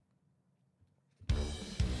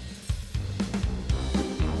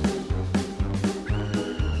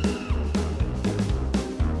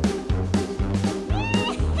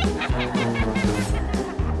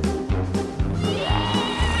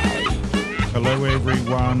Hello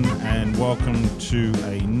everyone and welcome to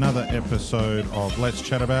another episode of Let's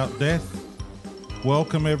Chat About Death.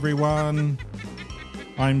 Welcome everyone.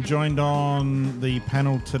 I'm joined on the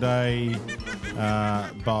panel today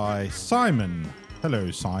by Simon.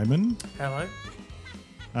 Hello Simon. Hello.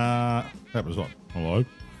 That was what? Hello.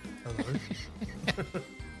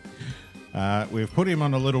 Hello. We've put him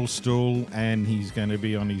on a little stool and he's going to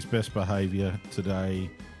be on his best behaviour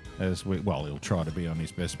today he'll try to be on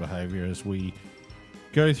his best behaviour as we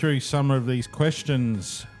go through some of these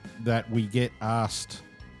questions that we get asked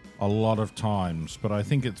a lot of times. But I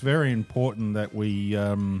think it's very important that we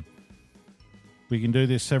can do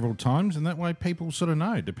this several times, and that way people sort of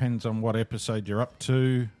know. Depends on what episode you're up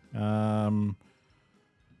to.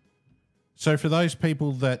 So for those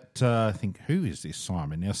people that think, who is this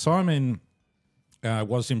Simon? Now, Simon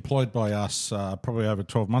was employed by us probably over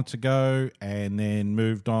 12 months ago and then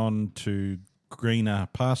moved on to greener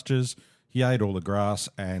pastures. He ate all the grass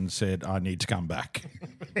and said, I need to come back.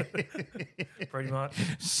 Pretty much.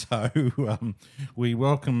 So we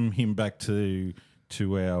welcome him back to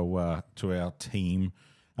our team.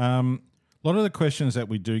 A lot of the questions that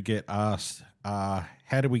we do get asked are,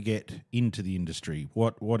 how do we get into the industry?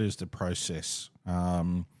 What is the process?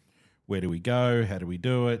 Where do we go? How do we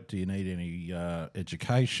do it? Do you need any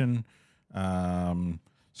education?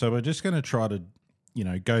 So we're just going to try to,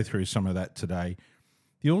 go through some of that today.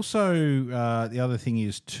 The other thing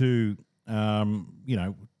is too,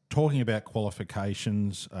 talking about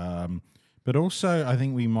qualifications, but also I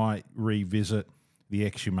think we might revisit the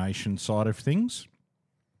exhumation side of things.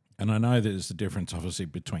 And I know there's a difference, obviously,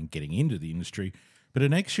 between getting into the industry, but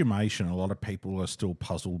an exhumation, a lot of people are still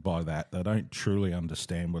puzzled by that. They don't truly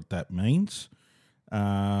understand what that means.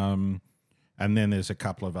 And then there's a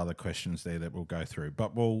couple of other questions there that we'll go through.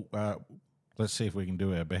 But let's see if we can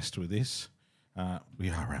do our best with this. We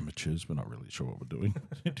are amateurs. We're not really sure what we're doing.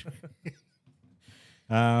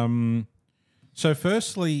 So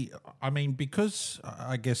firstly, because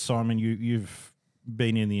I guess, Simon, you've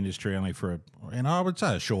been in the industry only and I would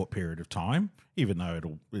say a short period of time, even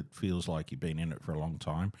though it feels like you've been in it for a long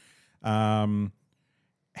time. How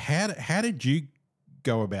did you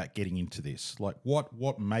go about getting into this? Like,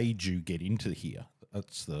 what made you get into here?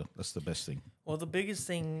 That's the best thing. Well, the biggest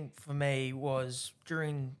thing for me was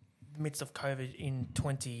during the midst of COVID in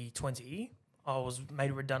 2020, I was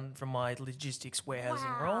made redundant from my logistics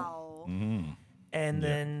warehousing role. Mm-hmm. And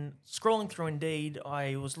then scrolling through Indeed,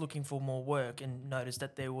 I was looking for more work and noticed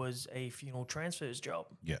that there was a funeral transfers job.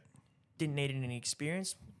 Yeah. Didn't need any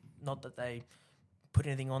experience. Not that they put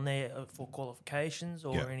anything on there for qualifications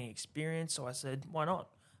or any experience. So I said, why not?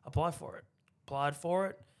 Apply for it. Applied for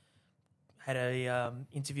it. Had a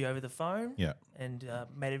interview over the phone. Yeah. And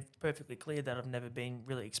made it perfectly clear that I've never been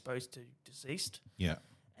really exposed to deceased. Yeah.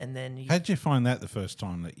 And then how did you find that the first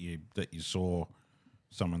time that you saw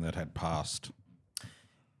someone that had passed?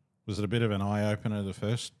 Was it a bit of an eye opener the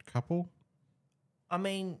first couple?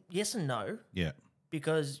 Yes and no. Yeah.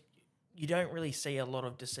 Because you don't really see a lot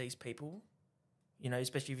of deceased people,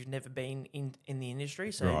 especially if you've never been in the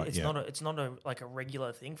industry. So right, it's not a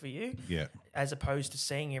regular thing for you. Yeah. As opposed to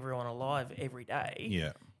seeing everyone alive every day.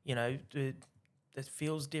 Yeah. It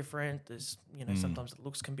feels different. There's sometimes the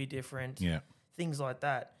looks can be different. Yeah. Things like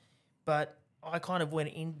that. But I kind of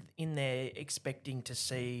went in there expecting to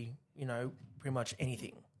see, pretty much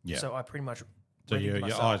anything. Yeah. So I pretty much So your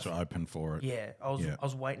eyes were open for it. Yeah, I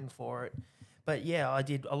was waiting for it. But yeah, I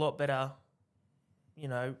did a lot better,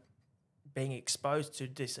 being exposed to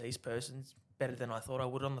deceased persons better than I thought I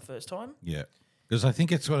would on the first time. Yeah. Because I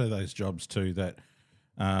think it's one of those jobs too that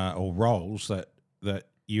or roles that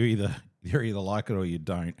you're either like it or you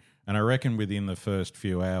don't. And I reckon within the first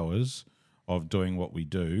few hours of doing what we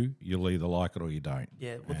do, you'll either like it or you don't.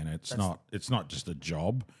 Yeah. And it's not just a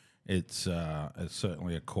job. It's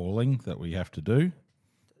certainly a calling that we have to do.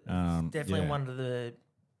 Definitely one of the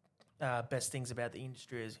best things about the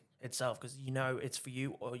industry is itself, because it's for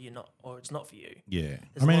you or you're not, or it's not for you. Yeah,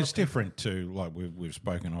 it's different too. Like we've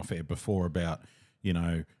spoken off air before about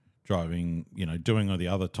driving, doing all the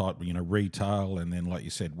other type, retail, and then like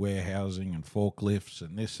you said, warehousing and forklifts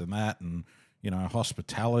and this and that, and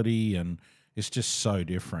hospitality, and it's just so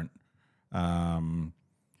different.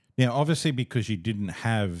 Now, obviously, because you didn't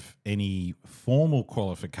have any formal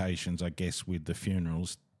qualifications, I guess, with the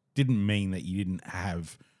funerals, didn't mean that you didn't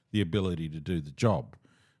have the ability to do the job.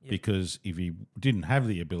 Yep. Because if you didn't have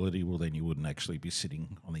the ability, well, then you wouldn't actually be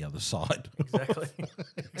sitting on the other side. Exactly.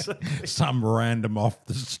 Some random off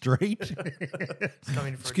the street.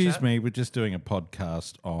 Excuse me, we're just doing a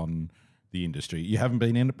podcast on the industry. You haven't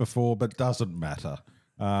been in it before, but doesn't matter.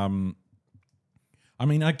 I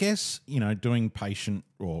mean, I guess, doing patient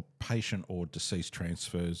or deceased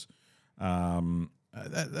transfers,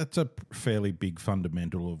 that's a fairly big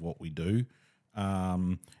fundamental of what we do.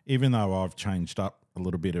 Even though I've changed up a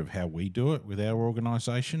little bit of how we do it with our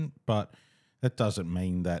organisation, but that doesn't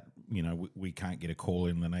mean that, we can't get a call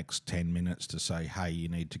in the next 10 minutes to say, hey, you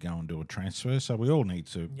need to go and do a transfer. So we all need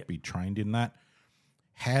to be trained in that.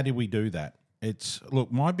 How do we do that?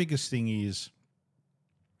 Look, my biggest thing is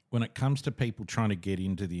when it comes to people trying to get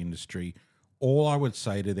into the industry, all I would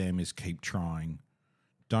say to them is keep trying.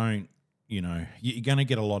 Don't, you're going to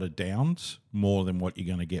get a lot of downs more than what you're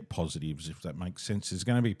going to get positives, if that makes sense. There's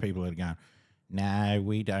going to be people that are going, no,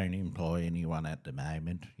 we don't employ anyone at the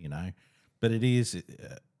moment, But it is,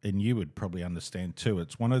 and you would probably understand too,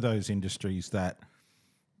 it's one of those industries that,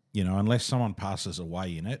 unless someone passes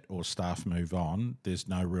away in it or staff move on, there's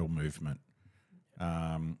no real movement.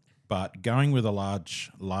 But going with a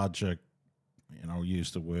larger, I'll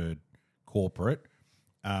use the word corporate,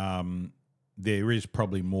 there is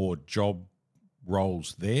probably more job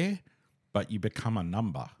roles there, but you become a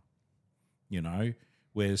number,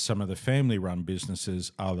 whereas some of the family-run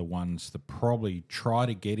businesses are the ones that probably try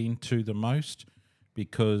to get into the most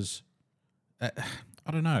because, I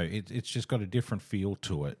don't know, it's just got a different feel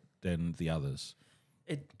to it than the others.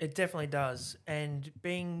 It definitely does. And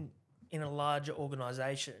being in a larger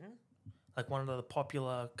organisation, like one of the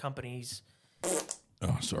popular companies...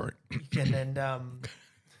 Oh, sorry. You can then...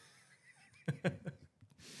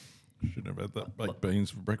 Shouldn't have had that baked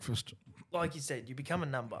beans for breakfast. Like you said, you become a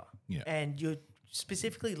number. Yeah. And you're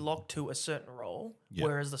specifically locked to a certain role,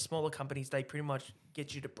 whereas the smaller companies, they pretty much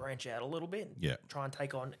get you to branch out a little bit. Yeah. Try and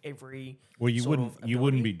take on every you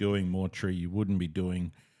wouldn't be doing more tree. You wouldn't be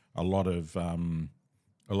doing a lot of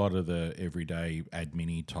the everyday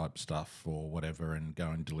admin type stuff or whatever and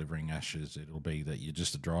going delivering ashes. It'll be that you're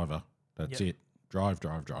just a driver. That's it. Drive.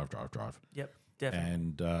 Yep, definitely.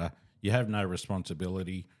 And you have no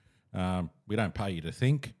responsibility. We don't pay you to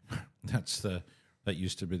think. That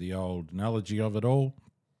used to be the old analogy of it all.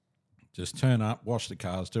 Just turn up, wash the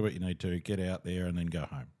cars, do what you need to, get out there and then go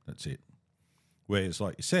home. That's it. Whereas,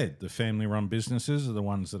 like you said, the family-run businesses are the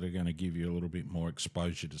ones that are going to give you a little bit more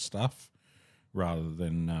exposure to stuff rather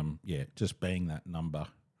than, just being that number.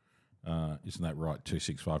 Isn't that right,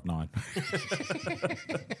 2659?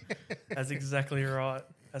 That's exactly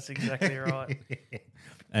right.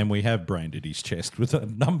 And we have branded his chest with a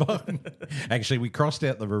number. Actually, we crossed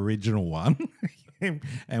out the original one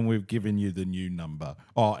and we've given you the new number.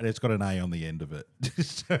 Oh, and it's got an A on the end of it.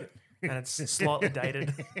 And it's slightly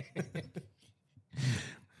dated.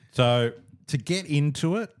 So to get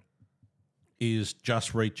into it is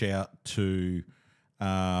just reach out to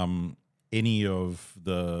any of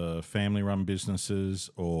the family-run businesses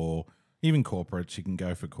or even corporates. You can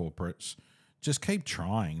go for corporates. Just keep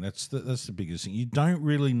trying. That's the biggest thing. You don't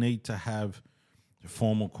really need to have a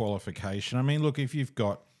formal qualification. I mean, look, if you've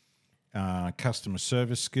got customer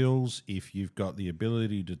service skills, if you've got the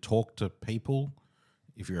ability to talk to people,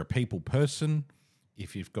 if you're a people person,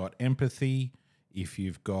 if you've got empathy, if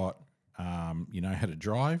you've got how to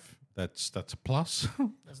drive, that's a plus.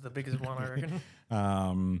 That's the biggest one, I reckon.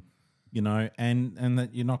 And that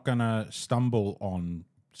you're not going to stumble on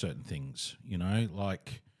certain things,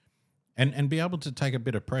 and be able to take a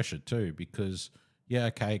bit of pressure too, because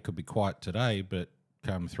it could be quiet today, but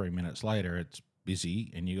come 3 minutes later, it's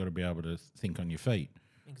busy, and you got to be able to think on your feet.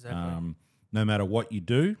 Exactly. No matter what you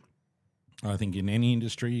do, I think in any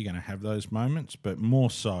industry you're going to have those moments, but more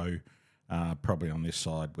so probably on this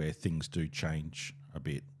side where things do change a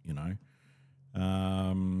bit.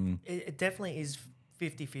 It definitely is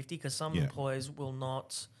 50-50 because some employers will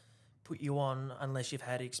not put you on unless you've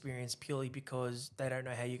had experience purely because they don't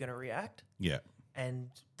know how you're going to react. Yeah. And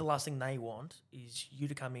the last thing they want is you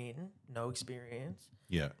to come in, no experience,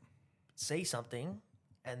 see something,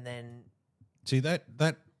 and then... See, that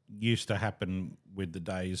used to happen with the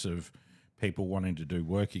days of people wanting to do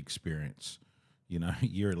work experience,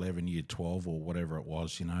 year 11, year 12 or whatever it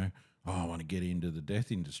was, I want to get into the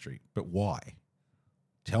death industry. But why?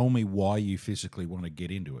 Tell me why you physically want to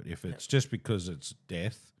get into it. If it's just because it's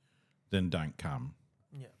death, then don't come.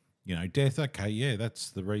 Yeah. Death, okay, that's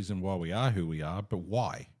the reason why we are who we are, but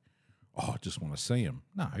why? Oh, I just want to see him.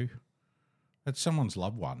 No, that's someone's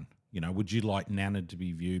loved one. Would you like Nana to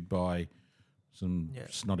be viewed by some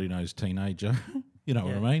snotty-nosed teenager? You know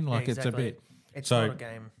what I mean? Like exactly. It's a bit... It's not a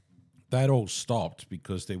game. That all stopped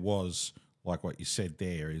because there was, like what you said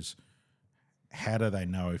there, is how do they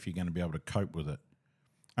know if you're going to be able to cope with it?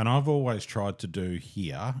 And I've always tried to do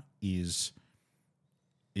here is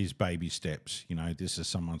baby steps. This is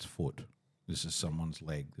someone's foot. This is someone's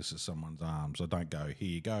leg. This is someone's arms. I don't go, here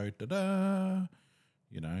you go, da-da.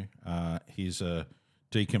 You know, here's a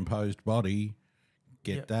decomposed body.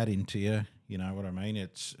 Get that into you. You know what I mean?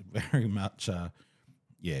 It's very much,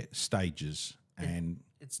 stages. And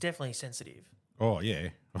it's definitely sensitive. Oh, yeah.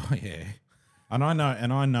 And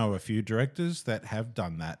I know a few directors that have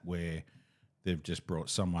done that where they've just brought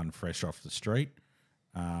someone fresh off the street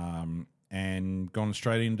and gone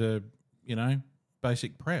straight into, you know,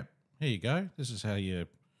 basic prep. Here you go. This is how you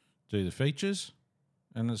do the features.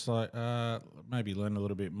 And it's like, maybe learn a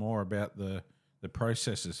little bit more about the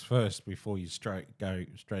processes first before you go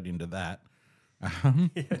straight into that.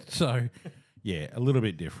 So, yeah, a little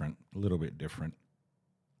bit different.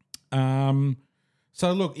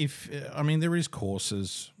 So look, there is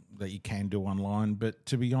courses that you can do online, but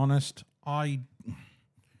to be honest, I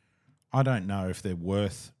don't know if they're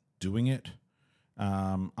worth doing it.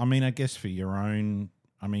 I guess for your own,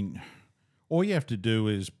 all you have to do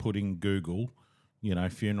is put in Google, you know,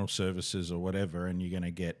 funeral services or whatever, and you're going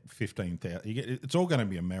to get 15,000. It's all going to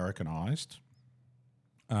be Americanized.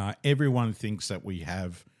 Everyone thinks that we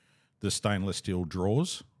have the stainless steel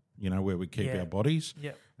drawers, you know, where we keep our bodies.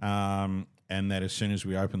 Yep. And that as soon as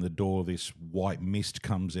we open the door, this white mist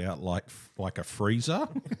comes out like a freezer.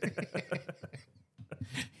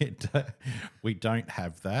 We don't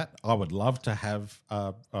have that. I would love to have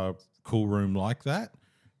a cool room like that.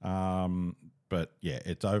 But, yeah,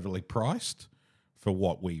 it's overly priced for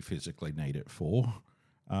what we physically need it for.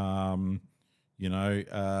 It's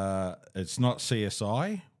not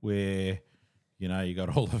CSI where, you know, you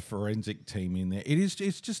got all the forensic team in there.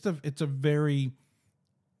 It's a very...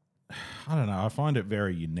 I don't know. I find it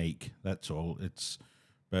very unique. That's all.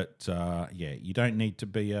 You don't need to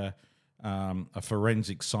be a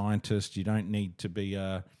forensic scientist. You don't need to be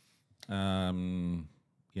a nurse.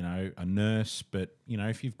 But you know,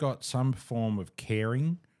 if you've got some form of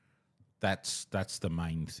caring, that's the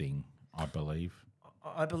main thing, I believe.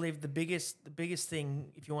 I believe the biggest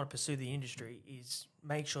thing, if you want to pursue the industry, is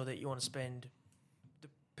make sure that you want to spend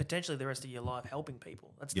potentially the rest of your life helping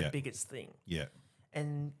people. That's the biggest thing. Yeah.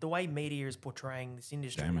 And the way media is portraying this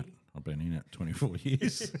industry... Damn it, I've been in it 24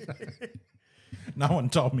 years. No one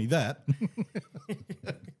told me that.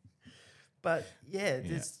 But,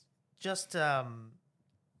 there's just a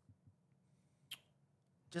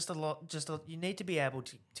lot... you need to be able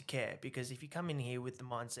to care, because if you come in here with the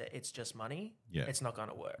mindset it's just money, it's not going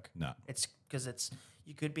to work. No. It's because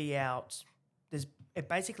you could be out... It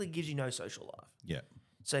basically gives you no social life. Yeah.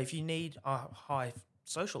 So if you need a high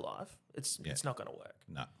social life, it's not going to work.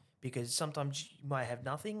 No. Because sometimes you might have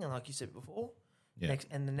nothing, and like you said before,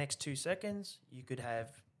 in the next 2 seconds, you could have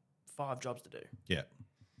 5 jobs to do. Yeah.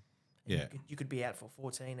 And you could be out for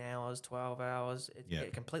 14 hours, 12 hours.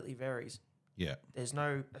 It completely varies. Yeah. There's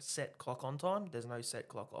no set clock on time. There's no set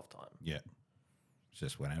clock off time. Yeah. It's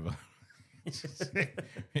just whenever.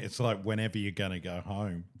 It's like whenever you're going to go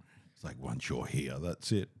home. It's like once you're here,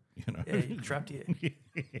 that's it. You know? Yeah, you're trapped here.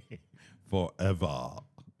 Forever.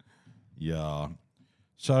 Yeah.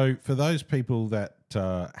 So for those people that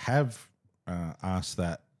have asked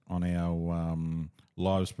that on our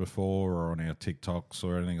lives before or on our TikToks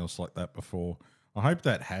or anything else like that before, I hope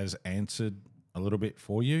that has answered a little bit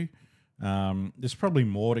for you. There's probably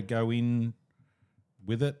more to go in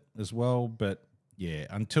with it as well, but yeah,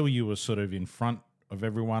 until you were sort of in front of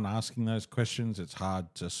everyone asking those questions, it's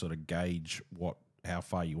hard to sort of gauge how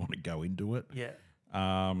far you want to go into it. Yeah.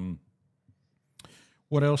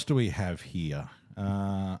 What else do we have here?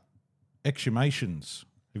 Exhumations.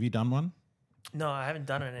 Have you done one? No, I haven't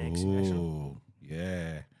done an exhumation. Oh,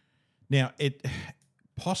 yeah. Now,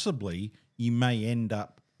 possibly you may end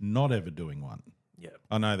up not ever doing one. Yeah.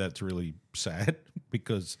 I know that's really sad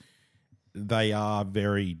because they are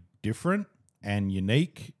very different and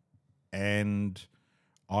unique, and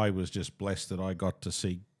I was just blessed that I got to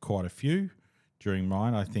see quite a few during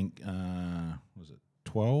mine. I think, was it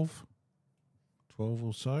 12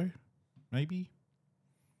 or so, maybe?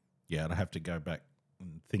 Yeah, I'd have to go back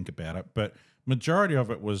and think about it. But majority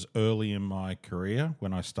of it was early in my career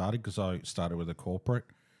when I started, because I started with a corporate,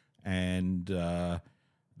 and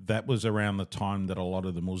that was around the time that a lot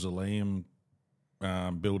of the mausoleum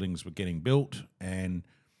buildings were getting built, and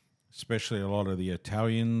especially a lot of the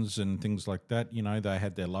Italians and things like that, you know, they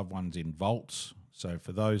had their loved ones in vaults. So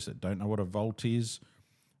for those that don't know what a vault is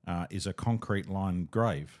a concrete lined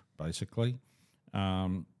grave, basically.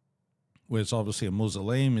 Whereas obviously a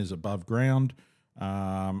mausoleum is above ground,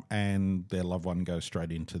 and their loved one goes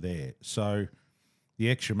straight into there. So the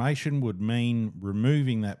exhumation would mean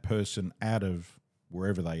removing that person out of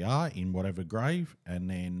wherever they are in whatever grave, and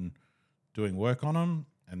then doing work on them,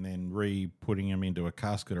 and then putting him into a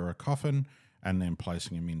casket or a coffin, and then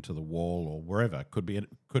placing him into the wall or wherever. Could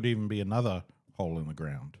even be another hole in the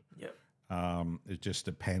ground. Yep. It just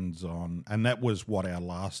depends on, and that was what our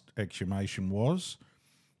last exhumation was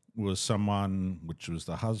someone, which was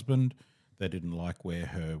the husband, they didn't like where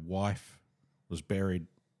her wife was buried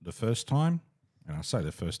the first time. And I say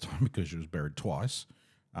the first time because she was buried twice.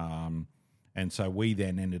 And so we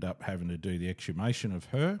then ended up having to do the exhumation of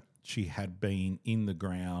her. She had been in the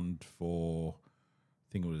ground for,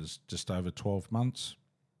 I think it was just over 12 months.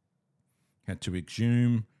 Had to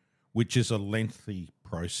exhume, which is a lengthy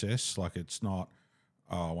process. Like, it's not,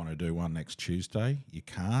 I want to do one next Tuesday. You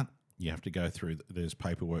can't. You have to go through, there's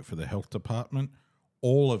paperwork for the health department.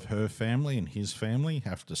 All of her family and his family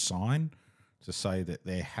have to sign to say that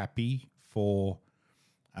they're happy for,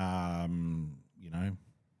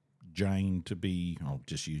 Jane to be, I'll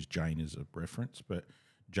just use Jane as a reference, but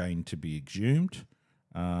Jane to be exhumed.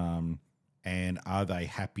 And are they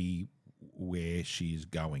happy where she's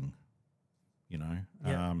going?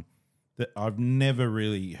 Yeah. That I've never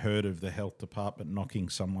really heard of the health department knocking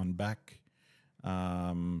someone back.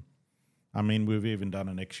 We've even done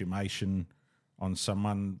an exhumation on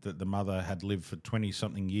someone that the mother had lived for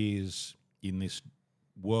 20-something years in this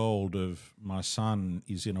world of, my son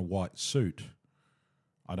is in a white suit.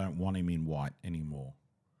 I don't want him in white anymore.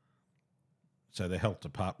 So the health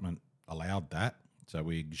department allowed that. So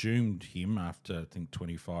we exhumed him after, I think,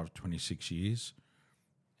 25, 26 years,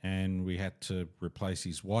 and we had to replace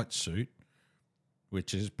his white suit,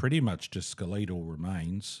 which is pretty much just skeletal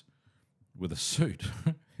remains, with a suit.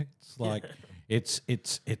 It's like it's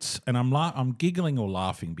and I'm giggling or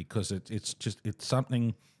laughing because it's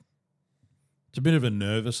something. It's a bit of a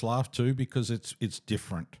nervous laugh too because it's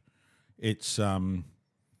different. It's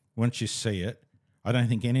once you see it, I don't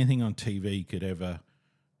think anything on TV could ever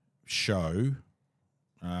show.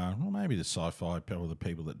 Well, maybe the sci-fi people, the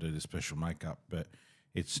people that do the special makeup, but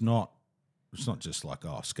it's not just like,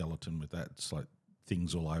 oh, skeleton with that. It's like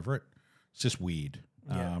things all over it. It's just weird.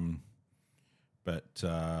 Yeah.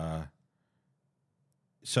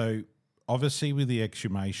 So obviously with the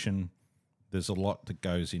exhumation, there's a lot that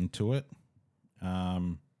goes into it.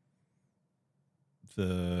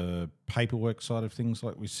 The paperwork side of things,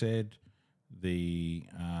 like we said, the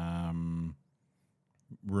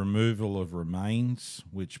removal of remains,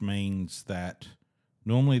 which means that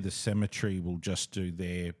normally the cemetery will just do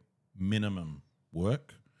their minimum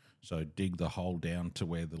work. So dig the hole down to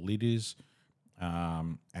where the lid is,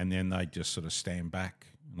 and then they just sort of stand back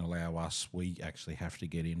and allow us. We actually have to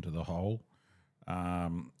get into the hole.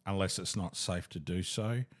 Unless it's not safe to do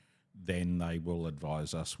so, then they will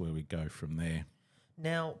advise us where we go from there.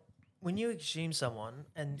 Now, when you exhume someone,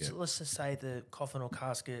 and Yep. let's just say the coffin or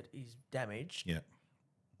casket is damaged, Yeah.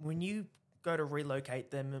 when you go to relocate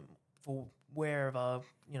them for wherever,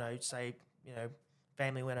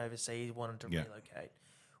 family went overseas, wanted to Yeah. relocate,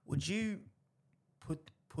 would you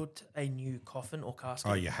put a new coffin or casket?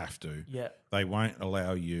 Oh, you have to. Yeah. They won't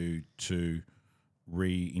allow you to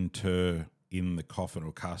reinter in the coffin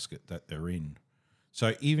or casket that they're in.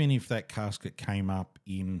 So even if that casket came up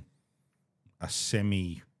in a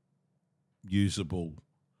semi-usable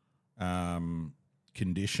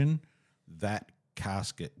condition, that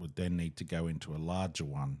casket would then need to go into a larger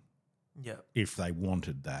one Yeah. if they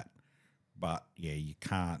wanted that. But, yeah, you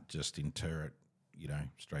can't just inter it,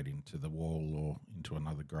 straight into the wall or into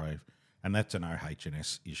another grave. And that's an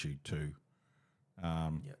OH&S issue too.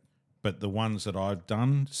 But the ones that I've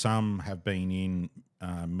done, some have been in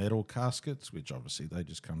metal caskets, which obviously they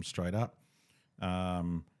just come straight up.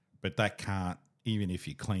 But that can't, even if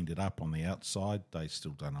you cleaned it up on the outside, they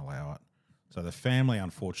still don't allow it. So the family,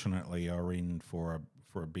 unfortunately, are in for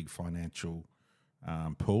a big financial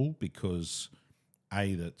pull because,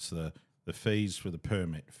 that's the fees for the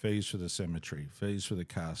permit, fees for the cemetery, fees for the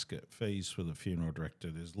casket, fees for the funeral director.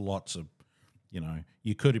 There's lots of,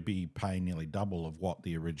 you could be paying nearly double of what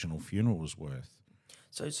the original funeral was worth.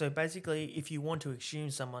 So basically, if you want to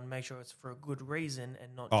exhume someone, make sure it's for a good reason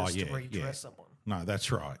and not just to redress someone. No,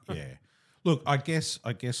 that's right. Yeah. Look, I guess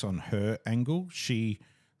on her angle,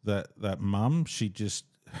 that mum, she just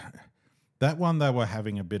that one they were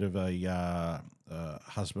having a bit of a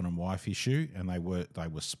husband and wife issue, and they were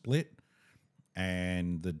split,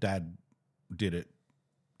 and the dad did it,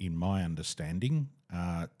 in my understanding,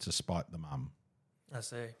 to spite the mum. I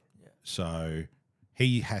see. Yeah. So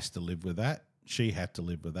he has to live with that. She had to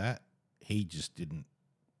live with that. He just didn't.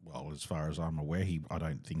 Well, as far as I'm aware, I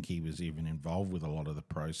don't think he was even involved with a lot of the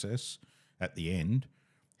process at the end.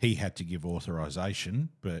 He had to give authorization,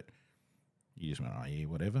 but he just went, oh, yeah,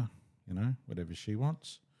 whatever, whatever she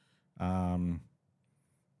wants.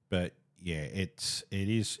 but yeah, it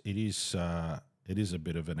is a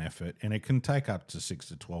bit of an effort, and it can take up to 6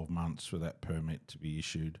 to 12 months for that permit to be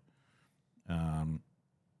issued.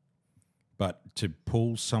 But to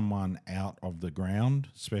pull someone out of the ground,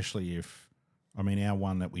 especially if, I mean, our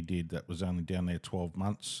one that we did that was only down there 12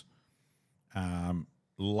 months.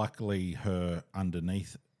 Luckily, her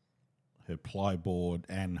underneath, her plyboard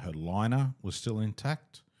and her liner was still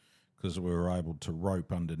intact, because we were able to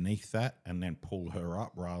rope underneath that and then pull her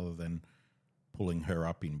up rather than pulling her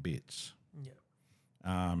up in bits. Yeah.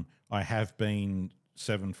 I have been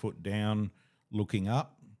 7 foot down looking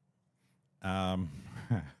up.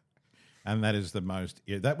 And that is the most,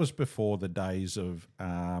 that was before the days of,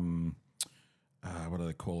 what do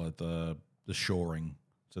they call it? The shoring.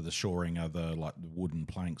 So the shoring are the wooden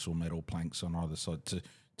planks or metal planks on either side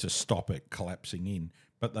to stop it collapsing in.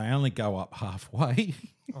 But they only go up halfway.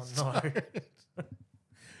 Oh,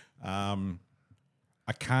 no.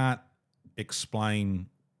 I can't explain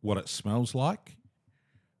what it smells like,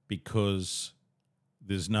 because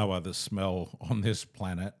there's no other smell on this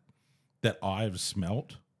planet that I've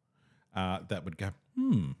smelt that would go,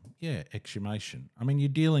 yeah, exhumation. I mean, you're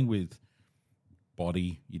dealing with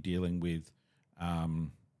body, you're dealing with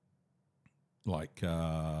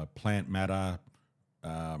plant matter,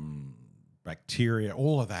 bacteria,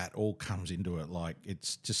 all of that all comes into it. Like,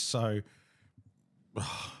 it's just so.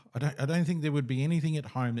 I don't think there would be anything at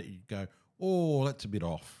home that you'd go, oh, that's a bit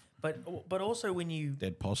off. But also when you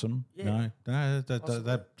Dead possum? Yeah, No,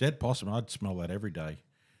 that dead possum, I'd smell that every day.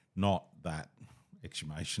 Not that.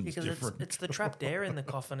 Exhumation's because different. it's the trapped air in the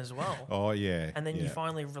coffin as well. Oh, yeah. And then yeah. you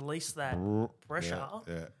finally release that pressure,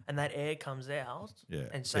 yeah. and that air comes out. Yeah.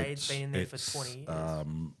 And say it's been in there for 20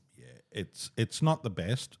 years. It's not the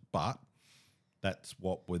best, but that's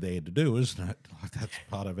what we're there to do, isn't it? Like, that's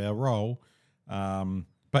part of our role.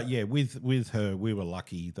 But yeah, with her, we were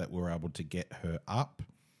lucky that we were able to get her up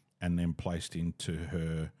and then placed into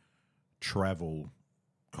her travel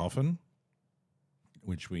coffin,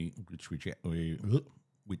 which we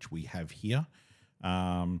have here,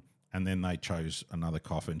 and then they chose another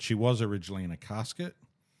coffin. She was originally in a casket,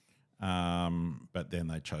 but then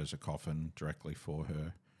they chose a coffin directly for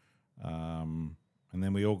her, and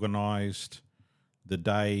then we organised the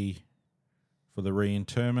day for the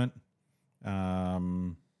reinterment.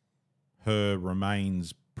 Her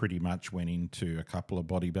remains pretty much went into a couple of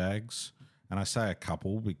body bags, and I say a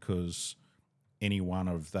couple because any one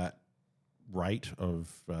of that rate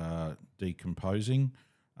of decomposing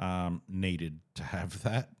needed to have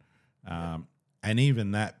that, and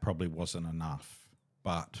even that probably wasn't enough.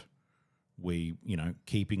 But we,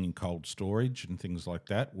 keeping in cold storage and things like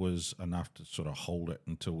that was enough to sort of hold it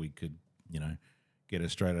until we could, get her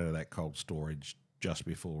straight out of that cold storage just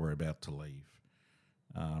before we're about to leave.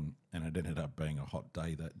 And it ended up being a hot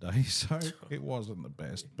day that day, so it wasn't the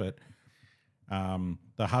best. But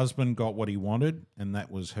the husband got what he wanted, and that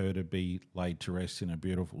was her to be laid to rest in a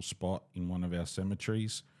beautiful spot in one of our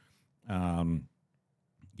cemeteries.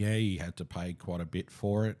 He had to pay quite a bit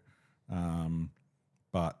for it,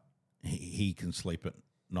 but he can sleep at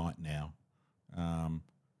night now.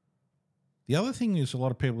 The other thing is, a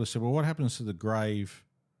lot of people have said, well, what happens to the grave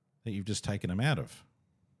that you've just taken him out of?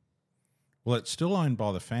 Well, it's still owned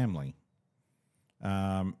by the family.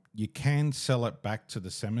 You can sell it back to the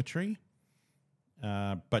cemetery,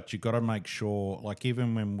 but you got to make sure, like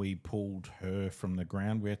even when we pulled her from the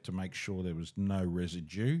ground, we had to make sure there was no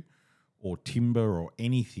residue or timber or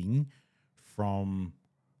anything from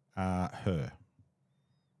her.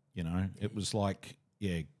 It was like,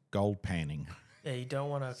 gold panning. Yeah, you don't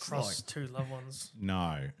want to cross two loved ones.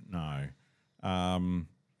 No.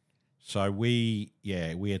 So we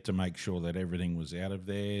had to make sure that everything was out of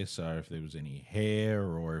there. So if there was any hair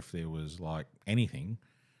or if there was like anything,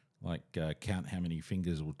 like count how many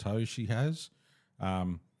fingers or toes she has.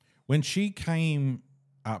 When she came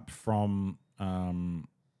up from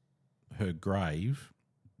her grave,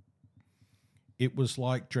 it was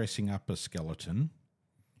like dressing up a skeleton,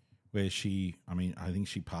 where I think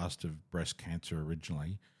she passed of breast cancer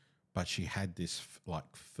originally, but she had this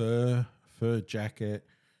like fur jacket.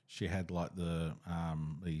 She had like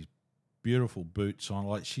these beautiful boots on.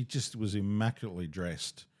 Like, she just was immaculately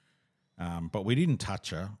dressed. But we didn't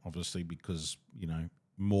touch her, obviously, because,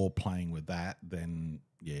 more playing with that than,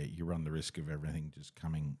 you run the risk of everything just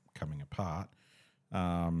coming apart.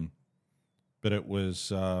 But it was,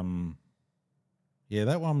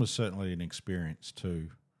 that one was certainly an experience too.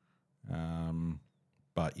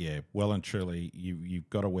 But well and truly, you've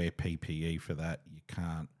got to wear PPE for that. You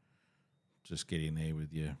can't just get in there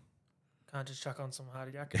with your... Can't just chuck on some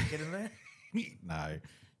hardy jacket and get in there? No,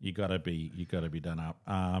 you got to be done up.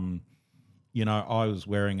 I was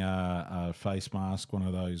wearing a face mask, one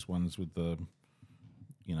of those ones with the,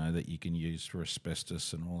 that you can use for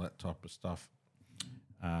asbestos and all that type of stuff.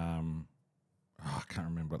 I can't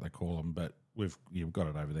remember what they call them, but you've got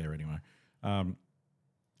it over there anyway.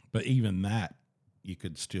 But even that, you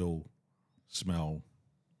could still smell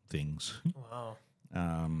things. Wow.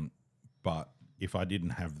 But if I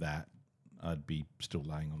didn't have that, I'd be still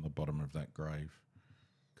laying on the bottom of that grave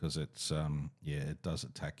because it's it does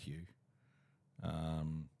attack you.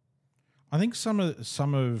 I think some of the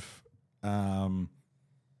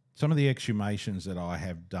exhumations that I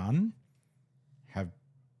have done have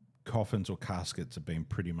coffins or caskets have been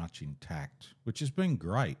pretty much intact, which has been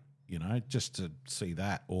great, just to see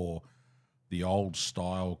that, or the old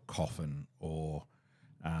style coffin, or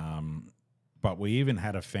but we even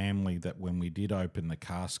had a family that when we did open the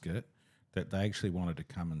casket that they actually wanted to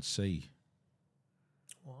come and see.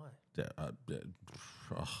 Why?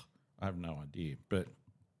 I have no idea, but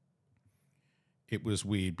it was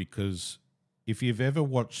weird because if you've ever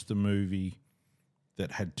watched the movie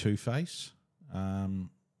that had Two-Face,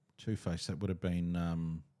 that would have been, I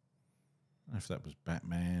don't know if that was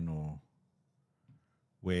Batman, or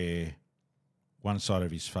where one side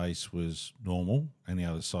of his face was normal and the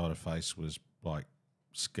other side of face was like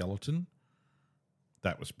skeleton.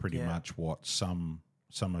 That was pretty much what some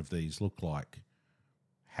of these look like.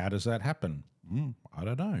 How does that happen? I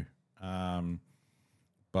don't know.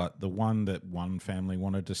 But the one that one family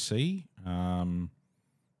wanted to see,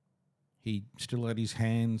 he still had his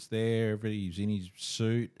hands there. He's in his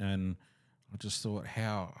suit, and I just thought,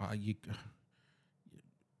 how are you?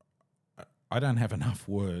 I don't have enough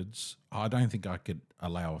words. I don't think I could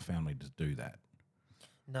allow a family to do that.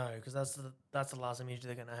 No, because that's the last image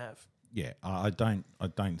they're going to have. Yeah, I don't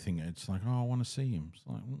think it's like, oh, I want to see him. It's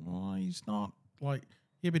like, well, he's not like,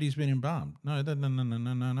 yeah, but he's been embalmed. No.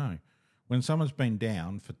 When someone's been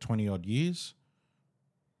down for 20 odd years,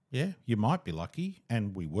 yeah, you might be lucky,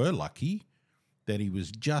 and we were lucky that he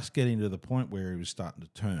was just getting to the point where he was starting to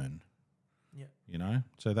turn. Yeah.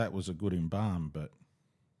 So that was a good embalm, but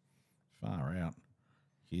far out.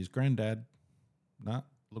 Here's Granddad. No,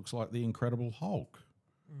 looks like the Incredible Hulk.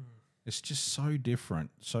 It's just so different,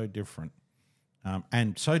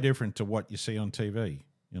 and so different to what you see on TV.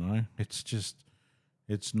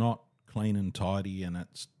 It's not clean and tidy, and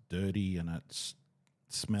it's dirty, and it's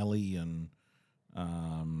smelly, and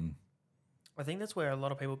I think that's where a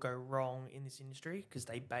lot of people go wrong in this industry because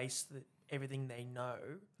they base everything they know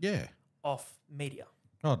off media.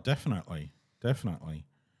 Oh, definitely.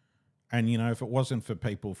 And if it wasn't for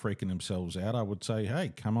people freaking themselves out, I would say,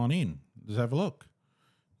 hey, come on in, let's have a look.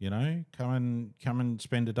 Come and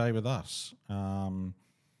spend a day with us.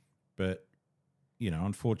 But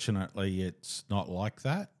unfortunately, it's not like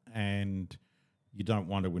that, and you don't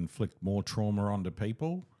want to inflict more trauma onto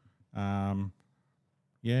people. So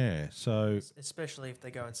especially if they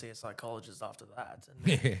go and see a psychologist after that,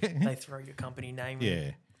 and they throw your company name in.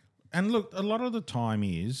 Yeah, and look, a lot of the time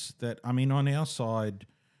is that, on our side,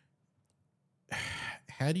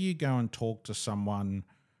 how do you go and talk to someone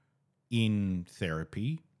in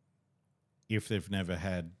therapy if they've never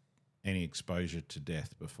had any exposure to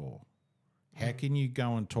death before? How can you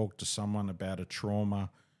go and talk to someone about a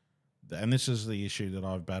trauma? And this is the issue that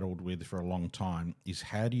I've battled with for a long time, is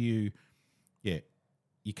how do you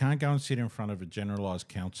can't go and sit in front of a generalised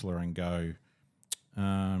counsellor and go,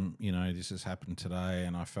 this has happened today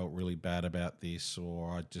and I felt really bad about this,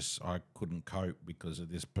 or I couldn't cope because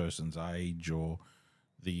of this person's age, or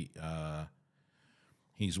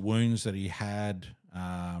his wounds that he had.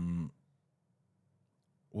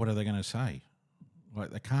 What are they going to say?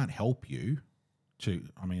 Like, they can't help you they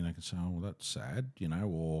can say, oh, well, that's sad,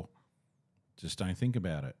 or just don't think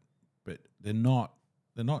about it. But they're not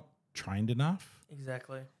trained enough.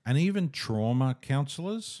 Exactly. And even trauma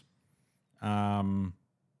counsellors, I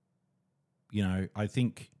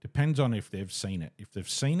think depends on if they've seen it. If they've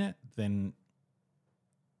seen it, then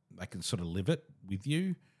they can sort of live it with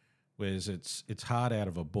you, whereas it's hard out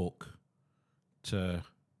of a book to,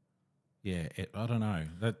 I don't know.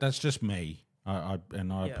 That's just me. I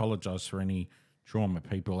apologise for any trauma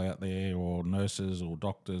people out there, or nurses or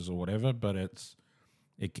doctors or whatever, but it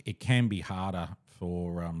can be harder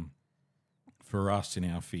for us in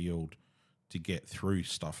our field to get through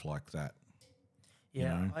stuff like that.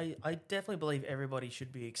 Yeah, I definitely believe everybody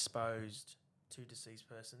should be exposed to deceased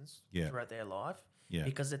persons throughout their life. Yeah.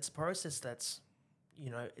 Because it's a process that's,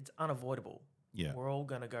 it's unavoidable. Yeah. We're all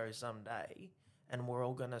going to go someday, and we're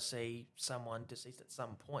all going to see someone deceased at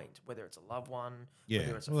some point, whether it's a loved one,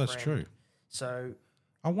 whether it's a friend. That's true. So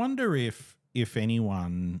I wonder if if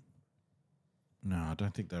anyone, no, I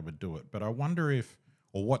don't think they would do it. But I wonder if,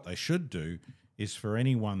 or what they should do, is for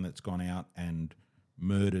anyone that's gone out and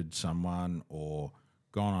murdered someone or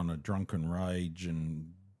gone on a drunken rage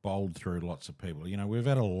and bowled through lots of people. You know, we've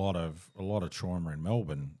had a lot of trauma in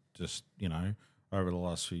Melbourne, just, you know, over the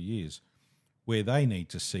last few years, where they need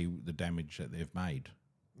to see the damage that they've made.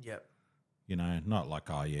 Yep. You know, not like,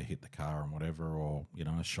 oh yeah, hit the car and whatever, or, you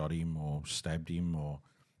know, shot him or stabbed him, or,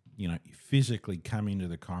 you know, physically come into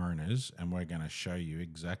the coroner's and we're going to show you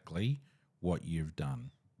exactly what you've done.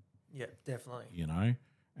 Yeah, definitely. You know,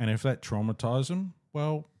 and if that traumatizes them,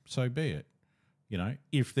 well, so be it. You know,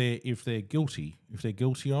 if they're guilty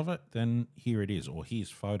of it, then here it is, or here's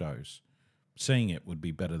photos. Seeing it would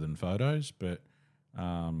be better than photos, but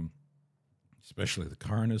especially the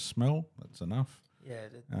coroner's smell, that's enough. Yeah,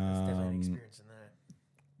 that's definitely an experience in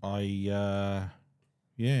there.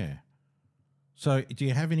 Yeah. So, do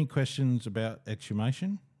you have any questions about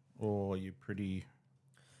exhumation, or are you pretty?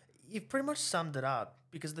 You've pretty much summed it up,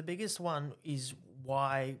 because the biggest one is,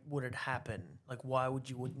 why would it happen? Like, why would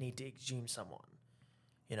you need to exhume someone?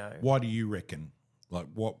 You know, why do you reckon? Like,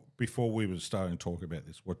 what, before we were starting to talk about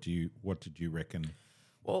this, what did you reckon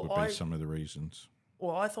would be some of the reasons?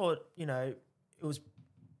 Well, I thought, you know, it was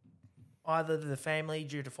either the family,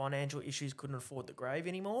 due to financial issues, couldn't afford the grave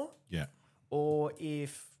anymore. Yeah. Or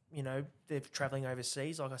if, you know, they're traveling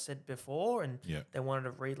overseas, like I said before, and they wanted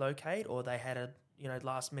to relocate, or they had a, you know,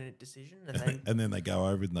 last minute decision, and and then they go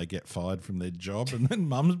over and they get fired from their job, and then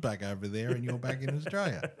mum's back over there and you're back in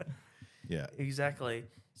Australia. Yeah. Exactly.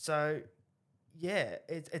 So, yeah,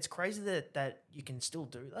 it's crazy that you can still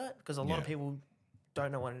do that, because a lot of people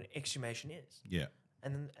don't know what an exhumation is. Yeah.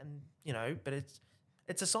 And you know, but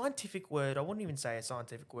it's a scientific word. I wouldn't even say a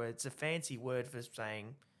scientific word. It's a fancy word for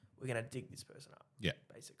saying we're going to dig this person up. Yeah.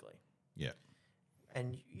 Basically. Yeah.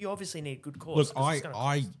 And you obviously need good cause. Look,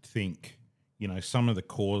 I think, you know, some of the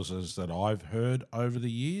causes that I've heard over the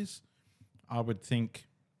years, I would think,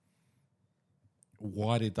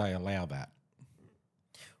 why did they allow that?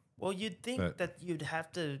 Well, you'd think that you'd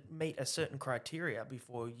have to meet a certain criteria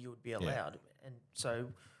before you would be allowed. And so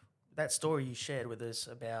that story you shared with us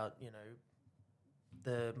about, you know,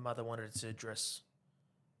 the mother wanted to dress.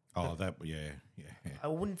 Oh, yeah. I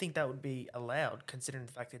wouldn't think that would be allowed, considering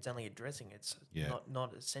the fact it's only a dressing. It's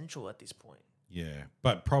not essential at this point. Yeah,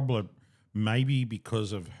 but probably maybe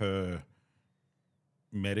because of her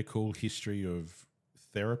medical history of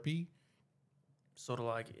therapy, sort of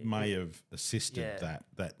like may have assisted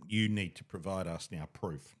that you need to provide us now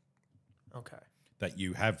proof. Okay. That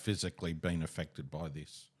you have physically been affected by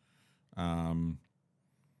this.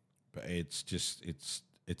 But it's just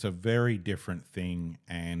it's a very different thing,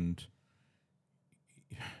 and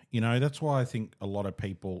you know, that's why I think a lot of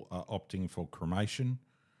people are opting for cremation,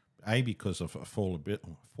 because of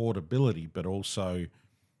affordability, but also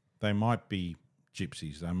they might be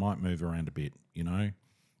gypsies, they might move around a bit, you know,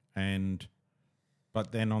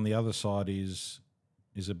 but then on the other side is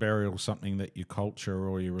a burial something that your culture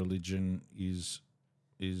or your religion is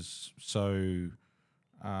so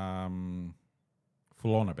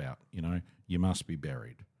full on about, you know, you must be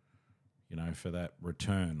buried, you know, for that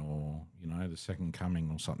return, or, you know, the second coming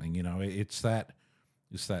or something, you know, it's that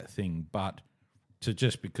thing. But to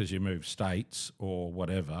just because you move states or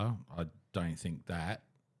whatever, I don't think that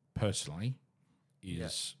personally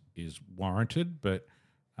is warranted. But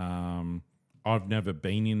I've never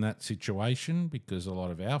been in that situation, because a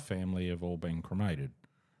lot of our family have all been cremated.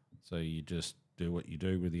 So you just do what you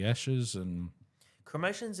do with the ashes. And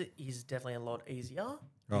cremations is definitely a lot easier,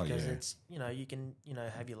 because it's, you know, you can, you know,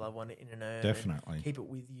 have your loved one in an urn, definitely, and keep it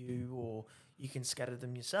with you, or you can scatter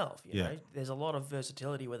them yourself. You know, there's a lot of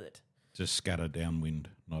versatility with it. Just scatter downwind,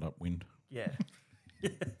 not upwind. Yeah.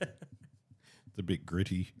 It's a bit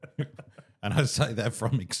gritty. And I say that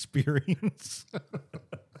from experience.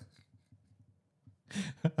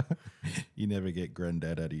 You never get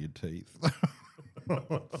granddad out of your teeth.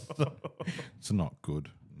 It's not good.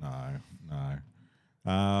 No.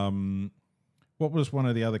 What was one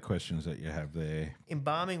of the other questions that you have there?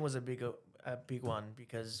 Embalming was a big one,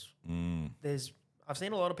 because I've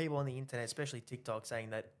seen a lot of people on the internet, especially TikTok,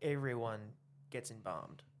 saying that everyone gets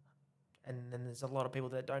embalmed, and then there's a lot of people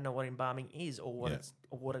that don't know what embalming is, or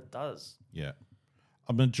what it does. Yeah.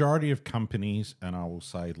 A majority of companies, and I will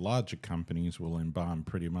say larger companies, will embalm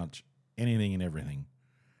pretty much anything and everything,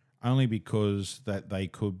 only because that they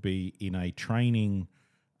could be in a training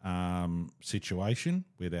situation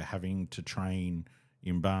where they're having to train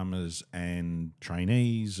embalmers and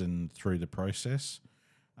trainees and through the process.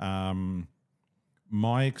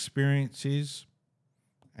 My experience is,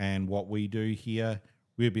 and what we do here,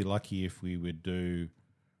 we'd be lucky if we would do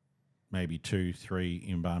maybe 2-3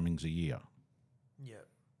 embalmings a year. Yeah.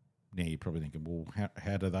 Now you're probably thinking, well,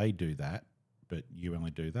 how do they do that, but you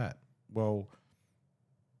only do that? Well,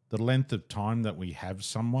 the length of time that we have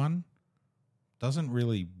someone doesn't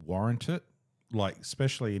really warrant it, like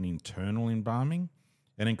especially an internal embalming.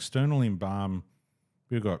 An external embalm,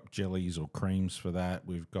 we've got jellies or creams for that.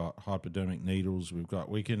 We've got hypodermic needles. We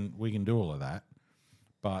can do all of that,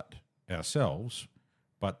 but ourselves.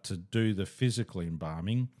 But to do the physical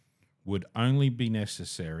embalming would only be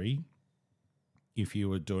necessary if you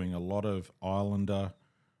were doing a lot of islander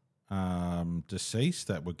deceased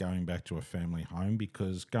that were going back to a family home,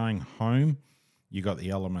 because going home, you got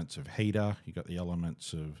the elements of heater, you got the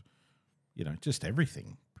elements of, just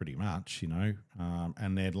everything pretty much,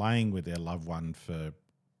 and they're laying with their loved one for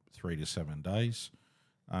 3 to 7 days.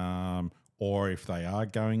 Or if they are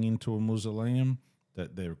going into a mausoleum,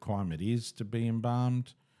 that the requirement is to be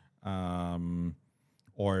embalmed.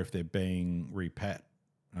 Or if they're being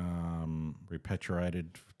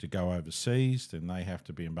repatriated to go overseas, then they have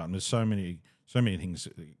to be embalmed. There's so many things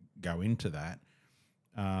that go into that.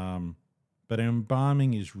 But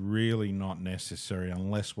embalming is really not necessary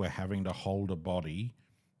unless we're having to hold a body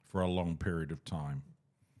for a long period of time,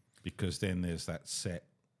 because then there's that set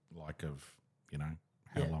of,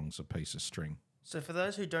 how long's a piece of string. So for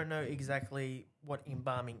those who don't know exactly what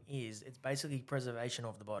embalming is, it's basically preservation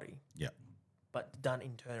of the body. Yeah. But done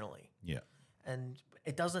internally. Yeah. And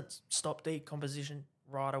it doesn't stop decomposition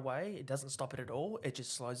right away. It doesn't stop it at all. It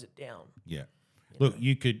just slows it down. Yeah. Look,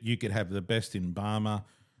 you could have the best embalmer,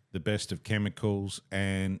 the best of chemicals,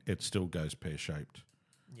 and it still goes pear-shaped.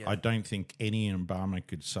 Yeah. I don't think any embalmer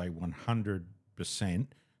could say 100%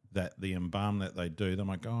 that the embalm that they do, they're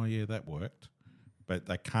like, oh, yeah, that worked. But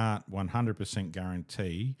they can't 100%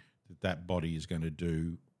 guarantee that body is going to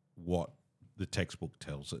do what the textbook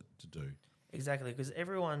tells it to do. Exactly, because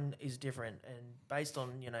everyone is different, and based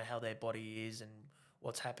on, how their body is and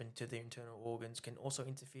what's happened to their internal organs can also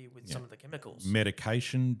interfere with some of the chemicals.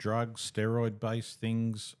 Medication, drugs, steroid-based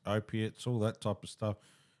things, opiates, all that type of stuff.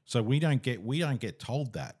 So we don't get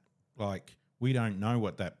told that. Like, we don't know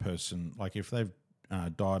what that person, like if they've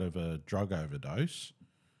died of a drug overdose,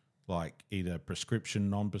 like either prescription,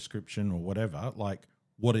 non-prescription or whatever, like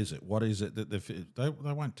what is it? What is it that they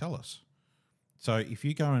won't tell us. So if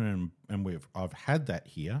you go in and I've had that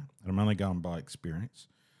here, and I'm only going by experience,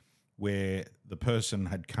 where the person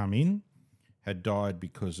had come in, had died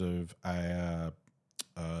because of a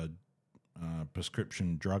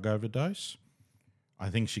prescription drug overdose. I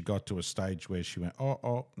think she got to a stage where she went,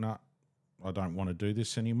 no, I don't want to do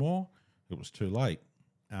this anymore. It was too late.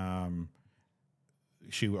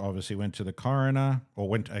 She obviously went to the coroner,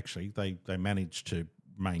 or they managed to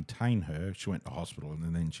maintain her. She went to hospital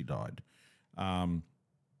and then she died.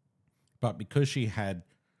 But because she had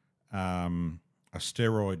a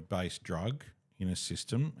steroid-based drug in her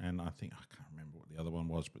system, and I can't remember what the other one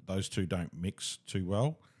was, but those two don't mix too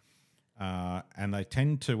well. And they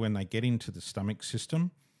tend to, when they get into the stomach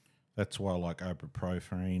system, that's why like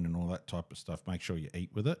ibuprofen and all that type of stuff, make sure you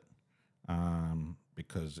eat with it,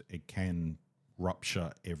 because it can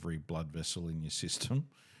rupture every blood vessel in your system.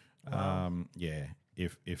 Wow.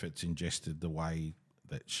 If it's ingested the way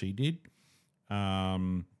that she did.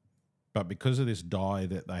 But because of this dye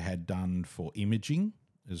that they had done for imaging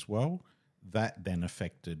as well, that then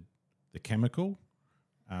affected the chemical.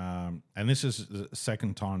 And this is the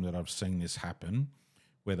second time that I've seen this happen,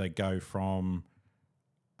 where they go from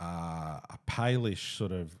a palish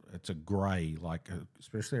sort of, it's a grey,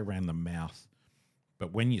 especially around the mouth.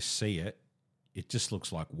 But when you see it, it just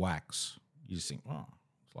looks like wax. You just think, oh,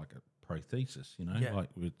 it's like a prothesis, like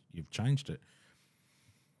you've changed it.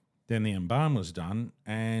 Then the embalm was done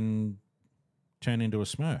and turned into a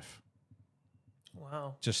Smurf.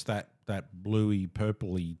 Wow. Just that bluey,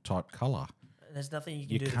 purpley type colour. And there's nothing you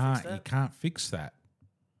can do to fix that? You can't fix that.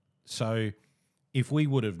 So if we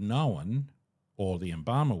would have known, or the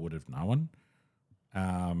embalmer would have known,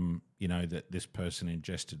 that this person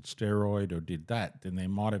ingested steroid or did that, then there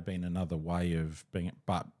might have been another way of being.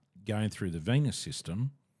 But going through the venous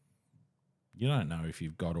system, you don't know if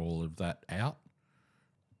you've got all of that out.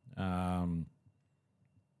 And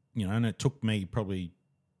it took me probably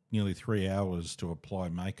nearly 3 hours to apply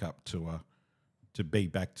makeup to be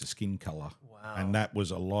back to skin colour. Wow. And that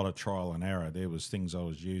was a lot of trial and error. There was things I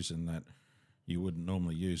was using that you wouldn't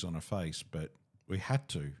normally use on a face, but we had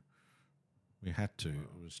to. It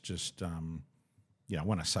was just,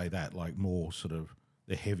 when I say that, like more sort of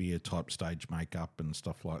the heavier type stage makeup and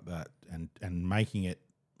stuff like that, and making it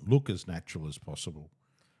look as natural as possible.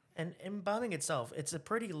 And embalming itself, it's a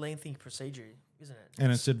pretty lengthy procedure, isn't it?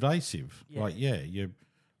 And it's invasive. Yeah. Like, yeah,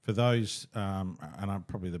 for those,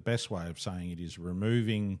 probably the best way of saying it is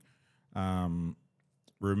removing your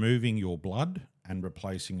blood and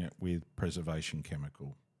replacing it with preservation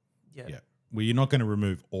chemical. Yeah. Yeah. Well, you're not going to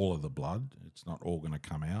remove all of the blood. It's not all going to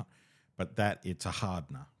come out, but it's a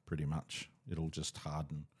hardener pretty much. It'll just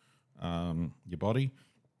harden your body,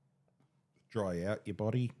 dry out your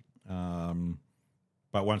body.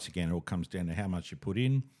 But once again, it all comes down to how much you put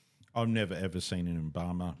in. I've never, ever seen an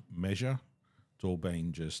embalmer measure. It's all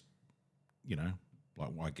been just, like,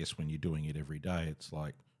 I guess when you're doing it every day, it's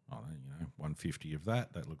like, 150 of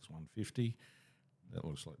that. That looks 150. That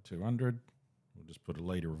looks like 200. We'll just put a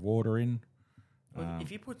litre of water in. Well,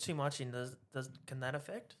 if you put too much in, can that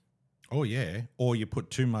affect? Oh, yeah. Or you put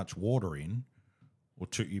too much water in, or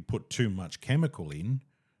you put too much chemical in,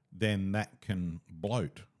 then that can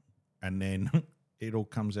bloat, and then it all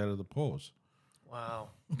comes out of the pores. Wow.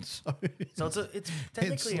 So it's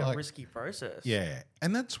technically a risky process. Yeah.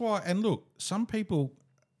 And that's why, and look, some people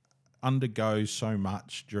undergo so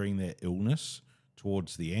much during their illness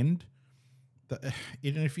towards the end that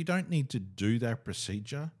if you don't need to do that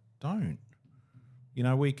procedure, don't.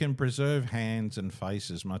 We can preserve hands and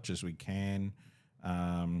face as much as we can.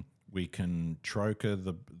 We can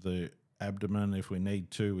trocar the abdomen if we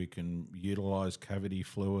need to. We can utilise cavity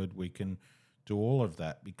fluid. We can do all of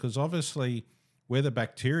that because obviously where the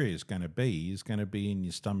bacteria is going to be in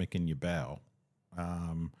your stomach and your bowel.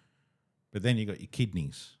 But then you got your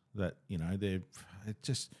kidneys that,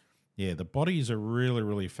 the body is a really,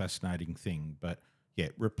 really fascinating thing. But yeah,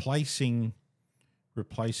 replacing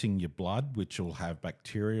your blood, which will have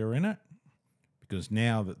bacteria in it, because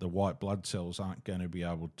now that the white blood cells aren't going to be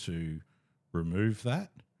able to remove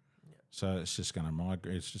that, so it's just going to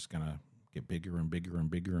migrate. It's just going to get bigger and bigger and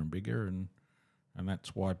bigger and bigger, and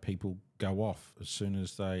that's why people go off as soon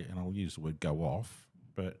as they, and I'll use the word go off,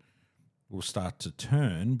 but will start to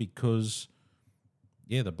turn because,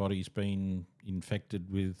 the body's been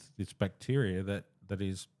infected with this bacteria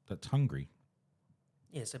that's hungry.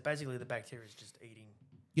 Yeah, so basically the bacteria is just eating.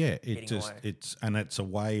 Yeah, away. It's a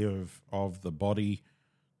way of the body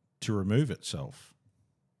to remove itself.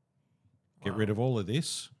 Get rid of all of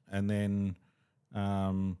this, and then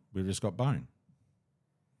we've just got bone.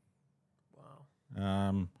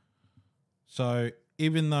 Wow. So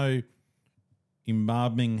even though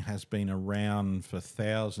embalming has been around for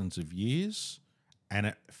thousands of years, and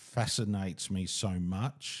it fascinates me so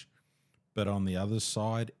much, but on the other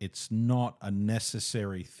side, it's not a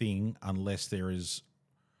necessary thing unless there is,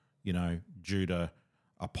 due to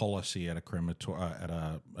a policy at a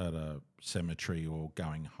at a cemetery or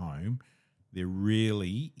going home. They're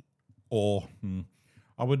really,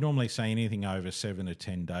 I would normally say anything over 7 to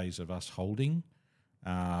 10 days of us holding,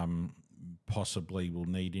 possibly will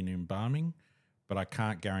need an embalming, but I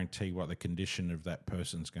can't guarantee what the condition of that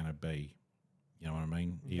person's going to be. You know what I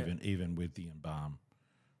mean? Yeah. Even with the embalm.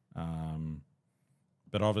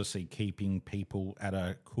 But obviously keeping people at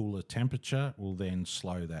a cooler temperature will then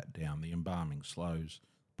slow that down. The embalming slows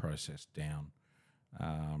the process down.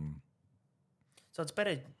 So it's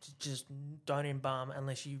better to just don't embalm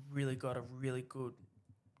unless you really got a really good,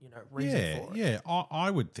 reason for it. Yeah, I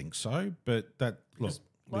would think so. But that, look.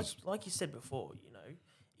 Like you said before,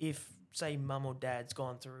 if, say, mum or dad's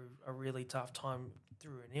gone through a really tough time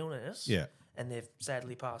through an illness, and they've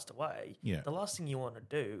sadly passed away, the last thing you want to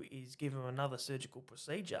do is give them another surgical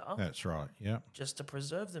procedure. That's right, yeah. Just to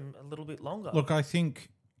preserve them a little bit longer. Look, I think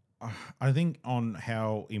on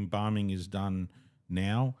how embalming is done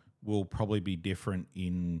now will probably be different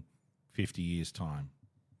in 50 years' time.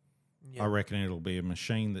 Yep. I reckon it'll be a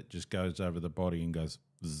machine that just goes over the body and goes,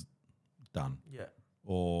 zzz, done. Yeah.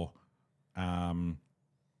 Or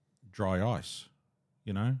dry ice,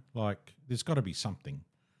 like there's got to be something.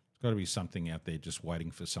 There's got to be something out there just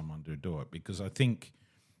waiting for someone to do it, because I think,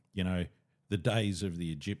 the days of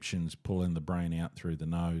the Egyptians pulling the brain out through the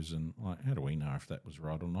nose, and like, how do we know if that was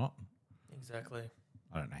right or not? Exactly.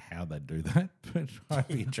 I don't know how they do that, but I'd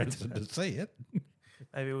be interested to see it.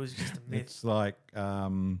 Maybe it was just a myth. It's like,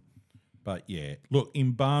 but yeah, look,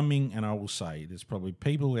 embalming, and I will say there's probably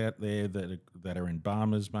people out there that are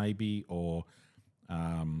embalmers maybe, or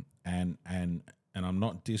and I'm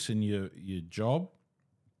not dissing your job,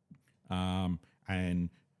 and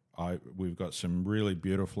we've got some really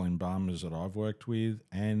beautiful embalmers that I've worked with,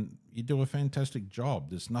 and you do a fantastic job.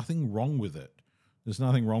 There's nothing wrong with it.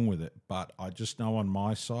 But I just know on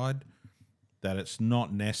my side that it's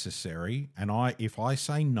not necessary. And if I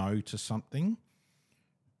say no to something,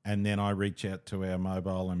 and then I reach out to our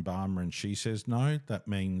mobile embalmer and she says no, that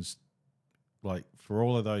means like for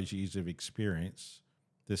all of those years of experience,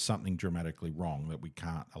 there's something dramatically wrong that we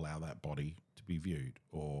can't allow that body to be viewed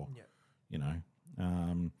or, you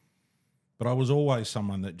know. But I was always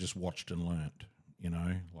someone that just watched and learnt, you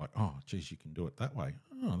know, like, oh, geez, you can do it that way.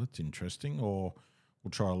 Oh, that's interesting. Or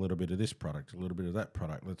we'll try a little bit of this product, a little bit of that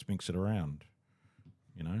product. Let's mix it around,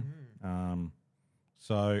 you know.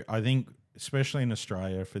 So I think, especially in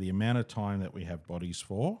Australia, for the amount of time that we have bodies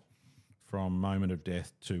for, from moment of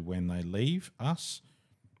death to when they leave us,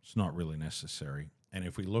 it's not really necessary. And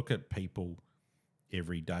if we look at people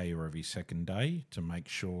every day or every second day to make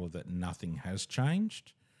sure that nothing has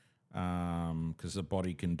changed, because the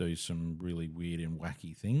body can do some really weird and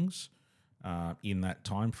wacky things in that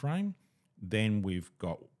time frame, then we've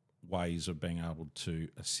got ways of being able to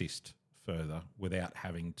assist further without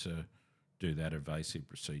having to do that invasive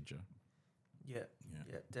procedure. Yeah,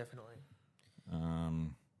 definitely.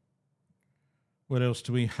 What else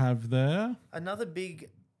do we have there? Another big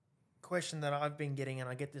question that I've been getting, and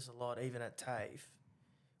I get this a lot even at TAFE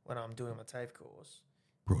when I'm doing my TAFE course.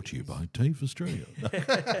 Brought to you by TAFE Australia.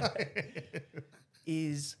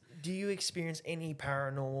 Is, do you experience any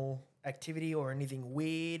paranormal activity or anything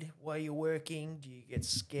weird while you're working? Do you get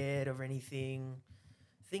scared of anything?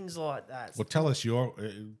 Things like that. Well, tell us,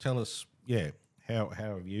 how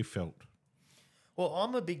have you felt? Well,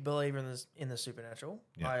 I'm a big believer in the supernatural.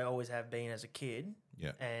 Yeah. I always have been as a kid.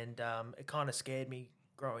 Yeah. And it kind of scared me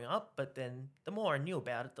growing up, but then the more I knew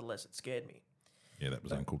about it, the less it scared me. Yeah, that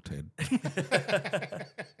was Uncle Ted.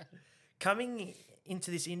 Coming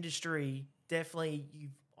into this industry,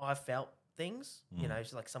 definitely I felt things, you know,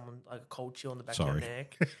 it's like someone, like a cold chill on the back of your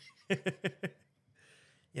neck.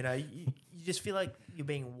 You know, you just feel like you're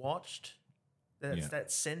being watched. That's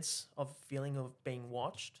that sense of feeling of being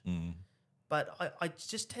watched. But I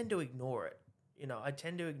just tend to ignore it. You know, I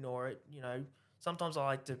tend to ignore it. You know, sometimes I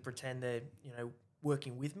like to pretend they're, you know,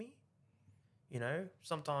 working with me. You know,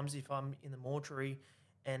 sometimes if I'm in the mortuary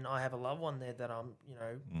and I have a loved one there that I'm, you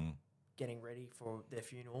know, getting ready for their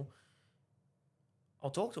funeral,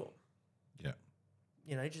 I'll talk to them. Yeah.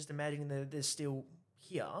 You know, just imagining that they're still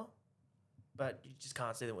here, but you just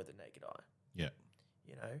can't see them with the naked eye. Yeah.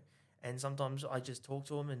 You know, and sometimes I just talk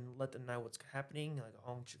to them and let them know what's happening. Like,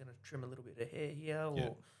 oh, I'm just going to trim a little bit of hair here,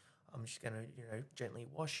 or I'm just going to, you know, gently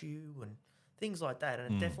wash you and things like that.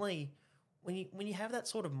 And it definitely, when you have that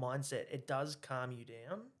sort of mindset, it does calm you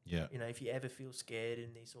down. Yeah. You know, if you ever feel scared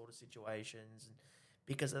in these sort of situations, and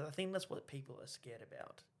because I think that's what people are scared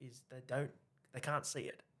about, is they can't see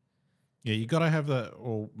it. Yeah, you got to have the.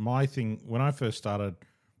 Or my thing when I first started,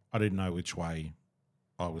 I didn't know which way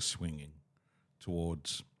I was swinging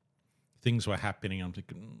towards. Things were happening. I'm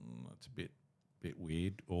thinking that's a bit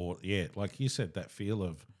weird, or like you said, that feel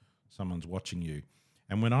of someone's watching you.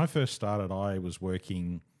 And when I first started, I was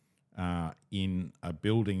working in a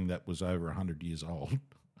building that was over 100 years old.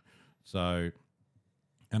 So,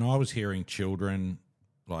 and I was hearing children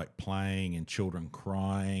like playing and children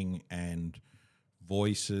crying and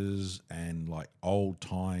voices and like old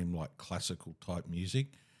time, like classical type music.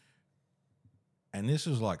 And this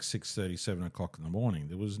was like 6:30, 7 o'clock in the morning.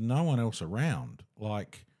 There was no one else around.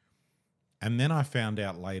 Like, and then I found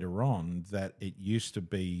out later on that it used to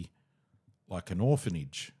be like an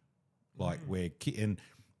orphanage, like where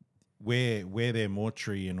their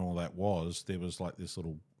mortuary and all that was. There was like this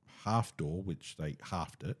little half door, which they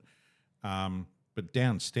halved it. But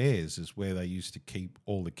downstairs is where they used to keep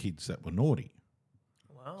all the kids that were naughty.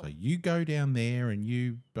 Wow. So you go down there and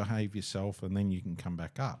you behave yourself, and then you can come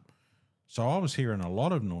back up. So I was hearing a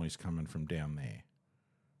lot of noise coming from down there,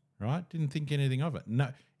 right? Didn't think anything of it. No,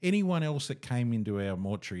 anyone else that came into our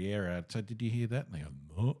mortuary area, I'd say, did you hear that? And they go,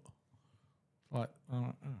 no. Like,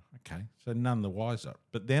 oh, okay. So none the wiser.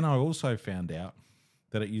 But then I also found out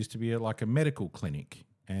that it used to be like a medical clinic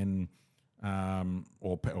and,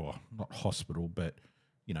 or not hospital, but,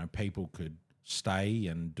 you know, people could stay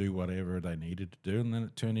and do whatever they needed to do, and then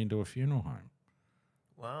it turned into a funeral home.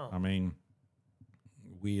 Wow. I mean,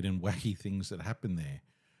 weird and wacky things that happen there.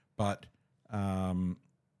 But I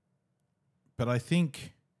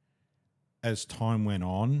think as time went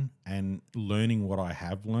on and learning what I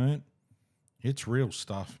have learnt, it's real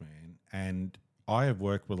stuff, man. And I have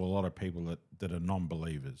worked with a lot of people that are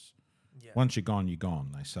non-believers. Yeah. Once you're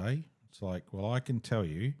gone, they say. It's like, well, I can tell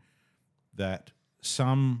you that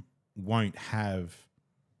some won't have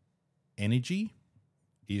energy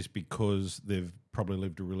is because they've probably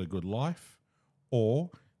lived a really good life, or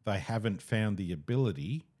they haven't found the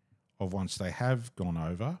ability of, once they have gone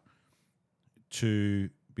over, to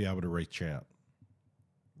be able to reach out.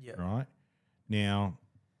 Yeah. Right? Now,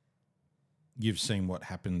 you've seen what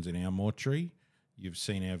happens in our mortuary. You've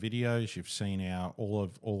seen our videos. You've seen our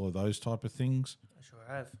all of those type of things. I sure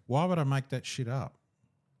have. Why would I make that shit up?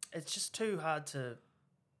 It's just too hard to.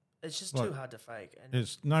 It's just too hard to fake. And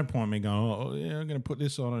there's no point in me going, oh, yeah, I'm going to put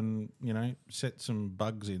this on and, set some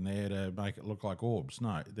bugs in there to make it look like orbs.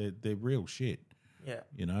 No, they're real shit. Yeah.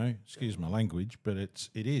 Excuse my language, but it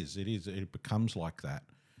becomes like that.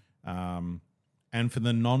 And for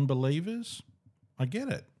the non-believers, I get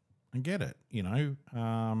it.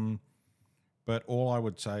 But all I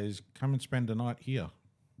would say is come and spend a night here.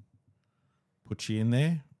 Put you in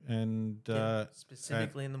there and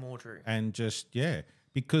specifically in the mortuary. And just,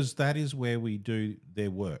 because that is where we do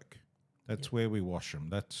their work. That's where we wash them.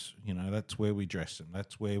 That's where we dress them.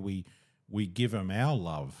 That's where we give them our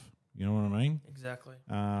love. You know what I mean? Exactly.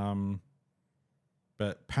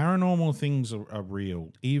 But paranormal things are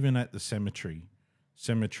real. Even at the cemetery,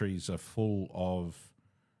 cemeteries are full of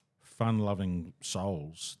fun-loving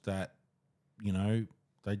souls that,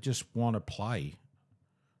 they just want to play.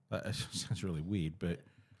 That sounds really weird, but...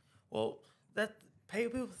 Well, that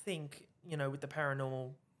people think, with the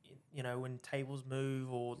paranormal, when tables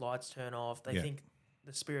move or lights turn off, they think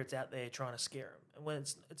the spirit's out there trying to scare them. And when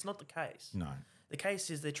it's not the case. No. The case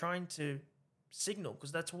is they're trying to signal,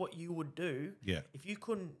 because that's what you would do. Yeah. If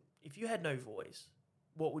you had no voice,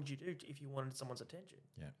 what would you do if you wanted someone's attention?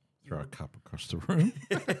 Yeah. Throw a cup across the room.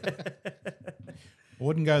 I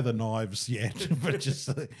wouldn't go the knives yet, but just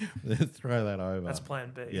throw that over. That's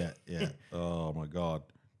plan B. Yeah. Oh my God.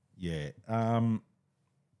 Yeah.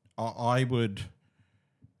 I would.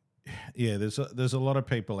 Yeah. There's a lot of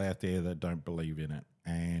people out there that don't believe in it,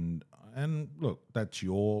 and look, that's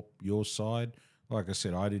your side. Like I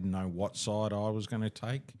said, I didn't know what side I was going to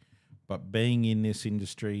take, but being in this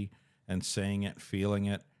industry and seeing it, feeling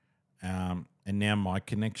it, and now my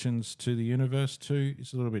connections to the universe too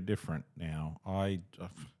is a little bit different now. I'm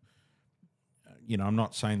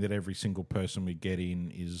not saying that every single person we get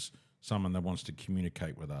in is someone that wants to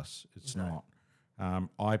communicate with us. It's not.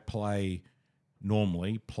 I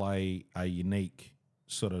normally play a unique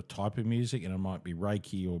sort of type of music, and it might be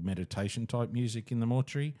Reiki or meditation type music in the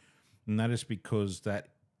mortuary, and that is because that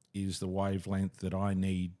is the wavelength that I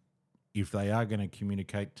need. If they are going to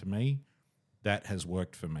communicate to me, that has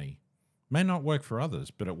worked for me. May not work for others,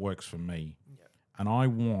 but it works for me. Yeah. And I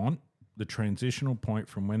want the transitional point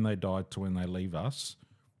from when they died to when they leave us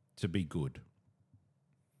to be good.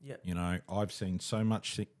 Yeah. I've seen so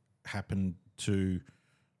much happen to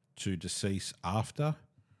decease after,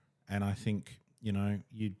 and I think,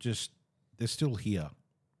 they're still here.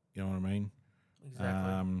 You know what I mean?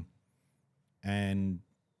 Exactly. And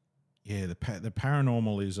yeah, the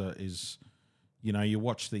paranormal is you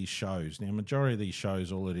watch these shows. Now, majority of these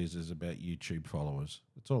shows, all it is about YouTube followers.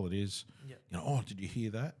 That's all it is. Yeah. Did you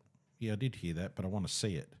hear that? Yeah, I did hear that, but I want to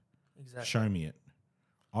see it. Exactly. Show me it.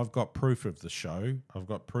 I've got proof of the show. I've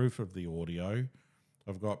got proof of the audio.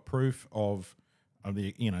 I've got proof of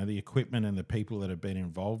the the equipment and the people that have been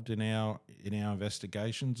involved in our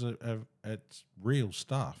investigations. It's real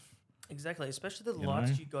stuff. Exactly, especially the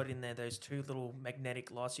lights you got in there, those two little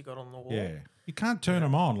magnetic lights you got on the wall. Yeah, you can't turn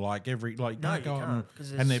them on like every No, you can't.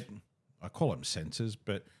 And I call them sensors,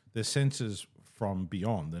 but they're sensors from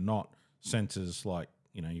beyond. They're not sensors like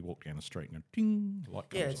you walk down the street and go ding. Light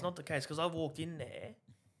comes it's on. not the case, because I've walked in there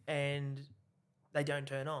and they don't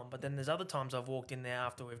turn on. But then there's other times I've walked in there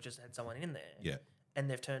after we've just had someone in there, and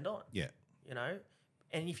they've turned on. Yeah,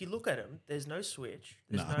 And if you look at them, there's no switch.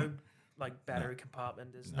 There's no battery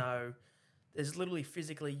compartment. There's literally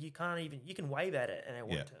physically you can wave at it and it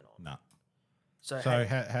won't turn on. No. So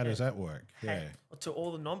how does that work? To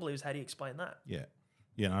all the non-believers, how do you explain that? Yeah.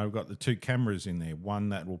 I've got the two cameras in there. One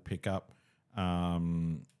that will pick up,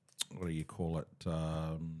 what do you call it?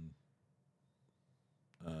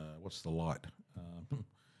 What's the light?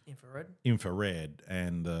 Infrared,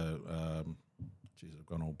 and I've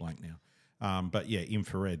gone all blank now. But yeah,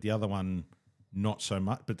 infrared. The other one, not so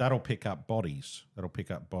much, but that'll pick up bodies. That'll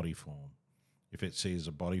pick up body form. If it sees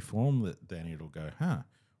a body form, then it'll go,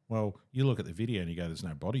 well, you look at the video and you go, there's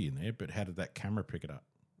no body in there, but how did that camera pick it up?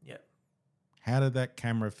 Yeah. How did that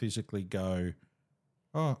camera physically go,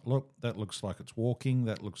 oh, look, that looks like it's walking,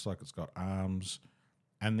 that looks like it's got arms,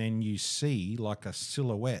 and then you see like a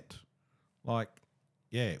silhouette,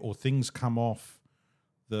 or things come off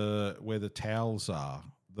where the towels are,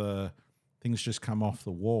 the things just come off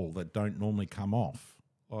the wall that don't normally come off.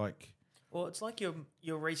 Well, it's like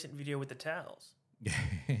your recent video with the towels.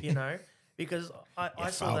 Because I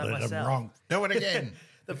saw that myself. Them wrong. Do it again.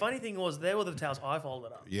 The funny thing was, there were the towels I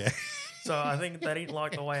folded up. Yeah. So I think they didn't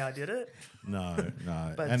like the way I did it. No.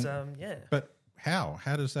 But But how?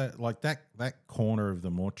 How does that, that corner of the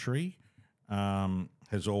mortuary,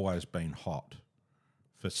 has always been hot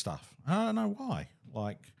for stuff. I don't know why.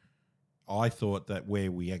 Like, I thought that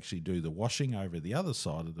where we actually do the washing over the other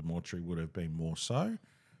side of the mortuary would have been more so.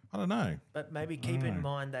 I don't know. But maybe keep in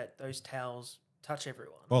mind that those towels touch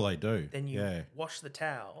everyone. Well, they do. Then you wash the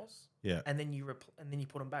towels. Yeah. And then you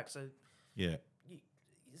put them back. So yeah.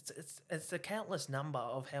 It's a countless number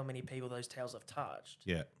of how many people those towels have touched.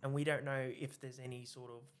 Yeah. And we don't know if there's any sort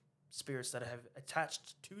of spirits that have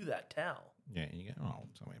attached to that towel. Yeah, you go, oh,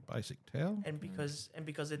 it's only a basic towel. And because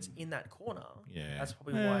it's in that corner, that's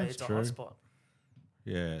probably Yeah, why that's it's true. a hot spot.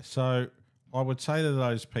 Yeah. So I would say to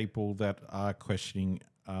those people that are questioning,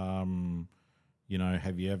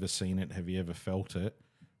 have you ever seen it? Have you ever felt it?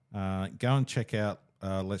 Go and check out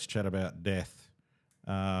Let's Chat About Death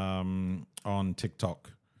on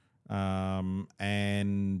TikTok. That's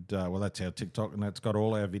our TikTok, and that's got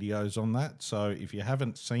all our videos on that. So if you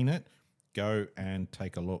haven't seen it, go and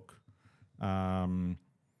take a look.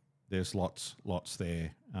 There's lots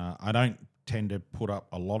there. I don't tend to put up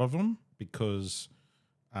a lot of them because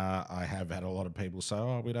I have had a lot of people say,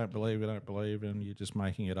 "Oh, we don't believe," and you're just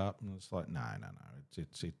making it up. And it's like, no,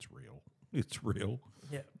 it's real. It's real.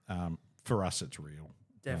 Yeah. For us, it's real.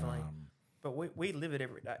 Definitely. But we live it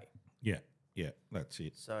every day. Yeah, that's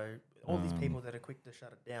it. So all these people that are quick to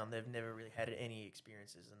shut it down, they've never really had any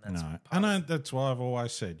experiences, and that's that's why I've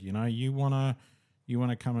always said, you wanna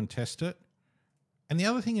come and test it. And the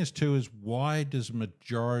other thing is too is why does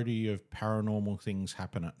majority of paranormal things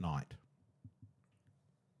happen at night?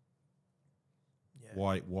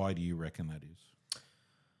 Yeah. Why do you reckon that is?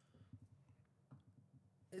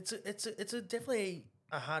 It's definitely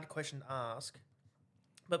a hard question to ask,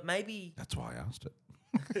 but maybe that's why I asked it.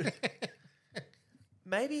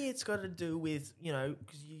 Maybe it's got to do with,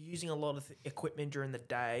 because you're using a lot of equipment during the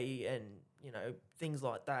day and, things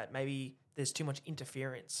like that. Maybe there's too much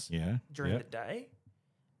interference during the day.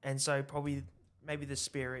 And so maybe the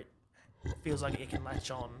spirit feels like it can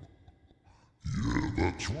latch on. Yeah,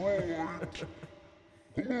 that's right.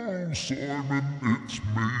 Hello, Simon, it's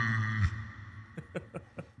me.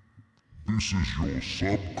 This is your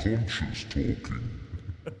subconscious talking.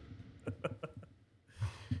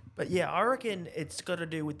 But yeah, I reckon it's got to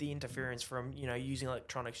do with the interference from, using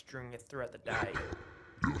electronics throughout the day.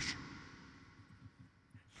 Yes.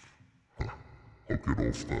 I'll get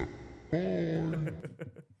off that. Bye.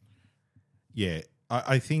 Yeah,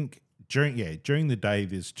 I think during the day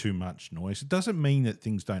there's too much noise. It doesn't mean that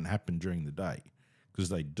things don't happen during the day, because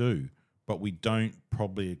they do, but we don't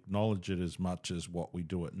probably acknowledge it as much as what we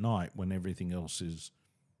do at night when everything else is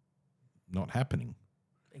not happening.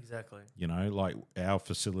 Exactly. Like our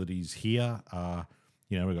facilities here are,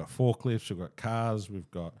 we've got forklifts, we've got cars, we've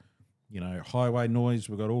got, highway noise,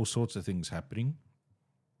 we've got all sorts of things happening.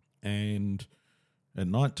 And at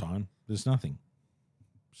nighttime, there's nothing.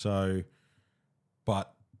 So,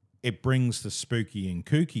 but it brings the spooky and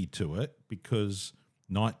kooky to it because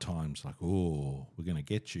nighttime's like, oh, we're going to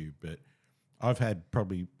get you. But I've had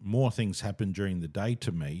probably more things happen during the day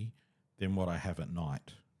to me than what I have at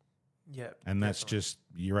night. Yeah, and that's just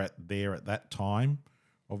you're there at that time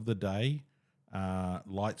of the day,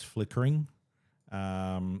 lights flickering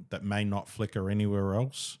that may not flicker anywhere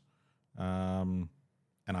else, and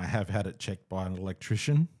I have had it checked by an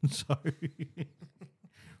electrician. So,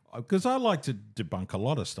 because I like to debunk a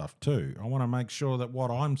lot of stuff too, I want to make sure that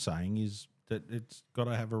what I'm saying is that it's got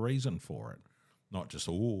to have a reason for it. Not just,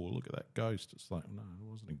 oh, look at that ghost. It's like, no, it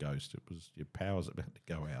wasn't a ghost. It was your power's about to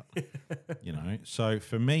go out, So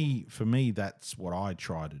for me, that's what I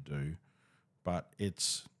try to do. But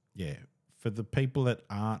it's, for the people that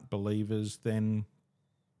aren't believers, then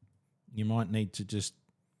you might need to just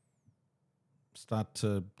start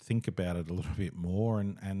to think about it a little bit more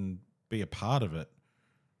and be a part of it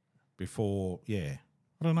before, I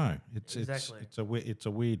don't know. It's a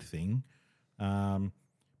weird thing.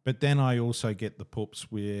 But then I also get the poops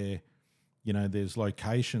where, there's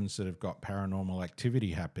locations that have got paranormal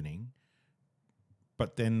activity happening,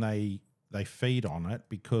 but then they feed on it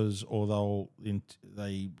because,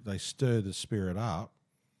 they stir the spirit up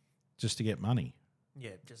just to get money.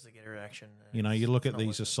 Yeah, just to get a reaction. You look at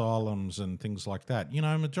these asylums and things like that.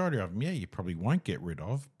 Majority of them, you probably won't get rid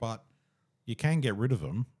of, but you can get rid of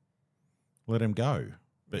them. Let them go.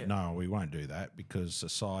 But no, we won't do that because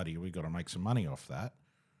society, we've got to make some money off that.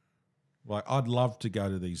 Like, I'd love to go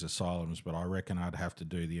to these asylums, but I reckon I'd have to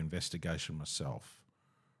do the investigation myself.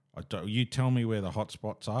 You tell me where the hot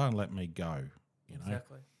spots are and let me go.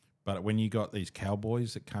 Exactly. But when you got these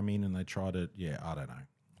cowboys that come in and they try to, I don't know.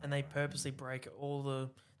 And they purposely break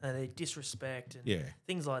they disrespect and Yeah.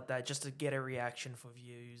 things like that, just to get a reaction for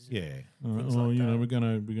views. Yeah. Things Oh, like you know, that.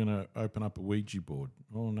 we're gonna open up a Ouija board.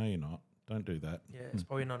 Oh no, you're not. Don't do that. Yeah, it's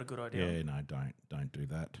probably not a good idea. Yeah, no, don't do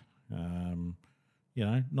that. You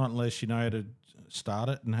know, not unless you know how to start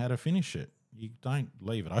it and how to finish it. You don't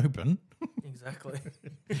leave it open. Exactly.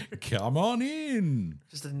 Come on in.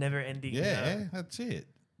 Just a never-ending. Yeah, that's it.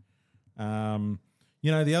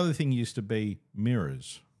 You know, the other thing used to be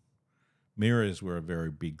mirrors. Mirrors were a very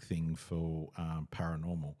big thing for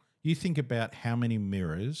paranormal. You think about how many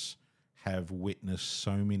mirrors have witnessed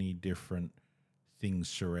so many different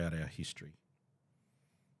things throughout our history.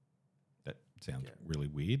 That sounds really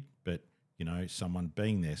weird, but you know, someone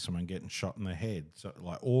being there, someone getting shot in the head, so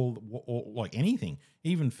like all like anything,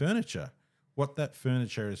 even furniture. What that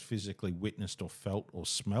furniture has physically witnessed or felt or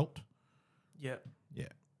smelt. Yeah. Yeah,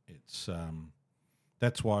 it's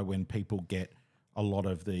that's why when people get a lot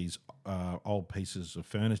of these old pieces of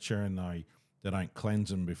furniture and they don't cleanse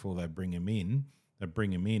them before they bring them in,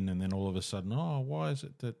 and then all of a sudden, oh, why is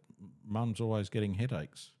it that mum's always getting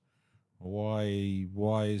headaches? Why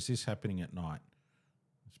is this happening at night?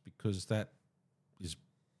 It's because that is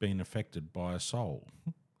being affected by a soul.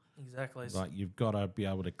 Exactly. Like you've got to be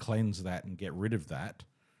able to cleanse that and get rid of that.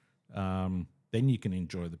 Then you can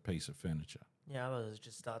enjoy the piece of furniture. Yeah, otherwise it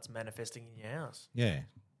just starts manifesting in your house. Yeah.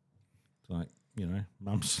 It's like, you know,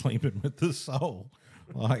 mum's sleeping with the soul.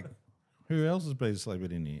 Like, who else has been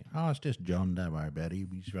sleeping in here? Oh, it's just John. Don't worry about him.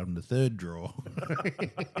 He's from the third drawer.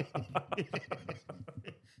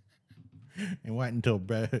 And wait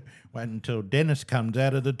until Dennis comes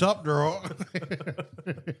out of the top drawer.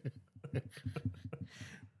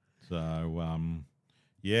 So,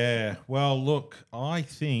 yeah. Well, look, I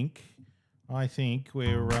think we're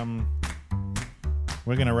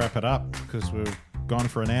going to wrap it up because we've gone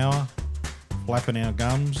for an hour, flapping our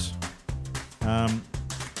gums.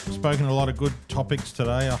 Spoken a lot of good topics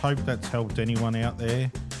today. I hope that's helped anyone out there.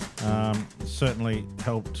 Certainly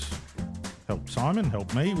helped Simon,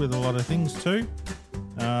 helped me with a lot of things too.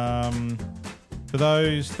 For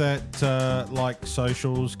those that like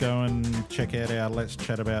socials, go and check out our Let's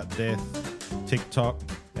Chat About Death TikTok,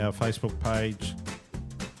 our Facebook page,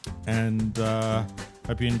 and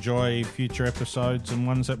hope you enjoy future episodes and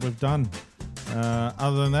ones that we've done.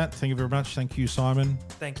 Other than that, thank you very much. Thank you, Simon.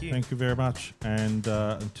 Thank you. Thank you very much. And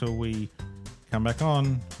until we come back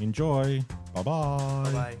on, enjoy. Bye-bye.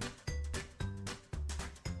 Bye-bye.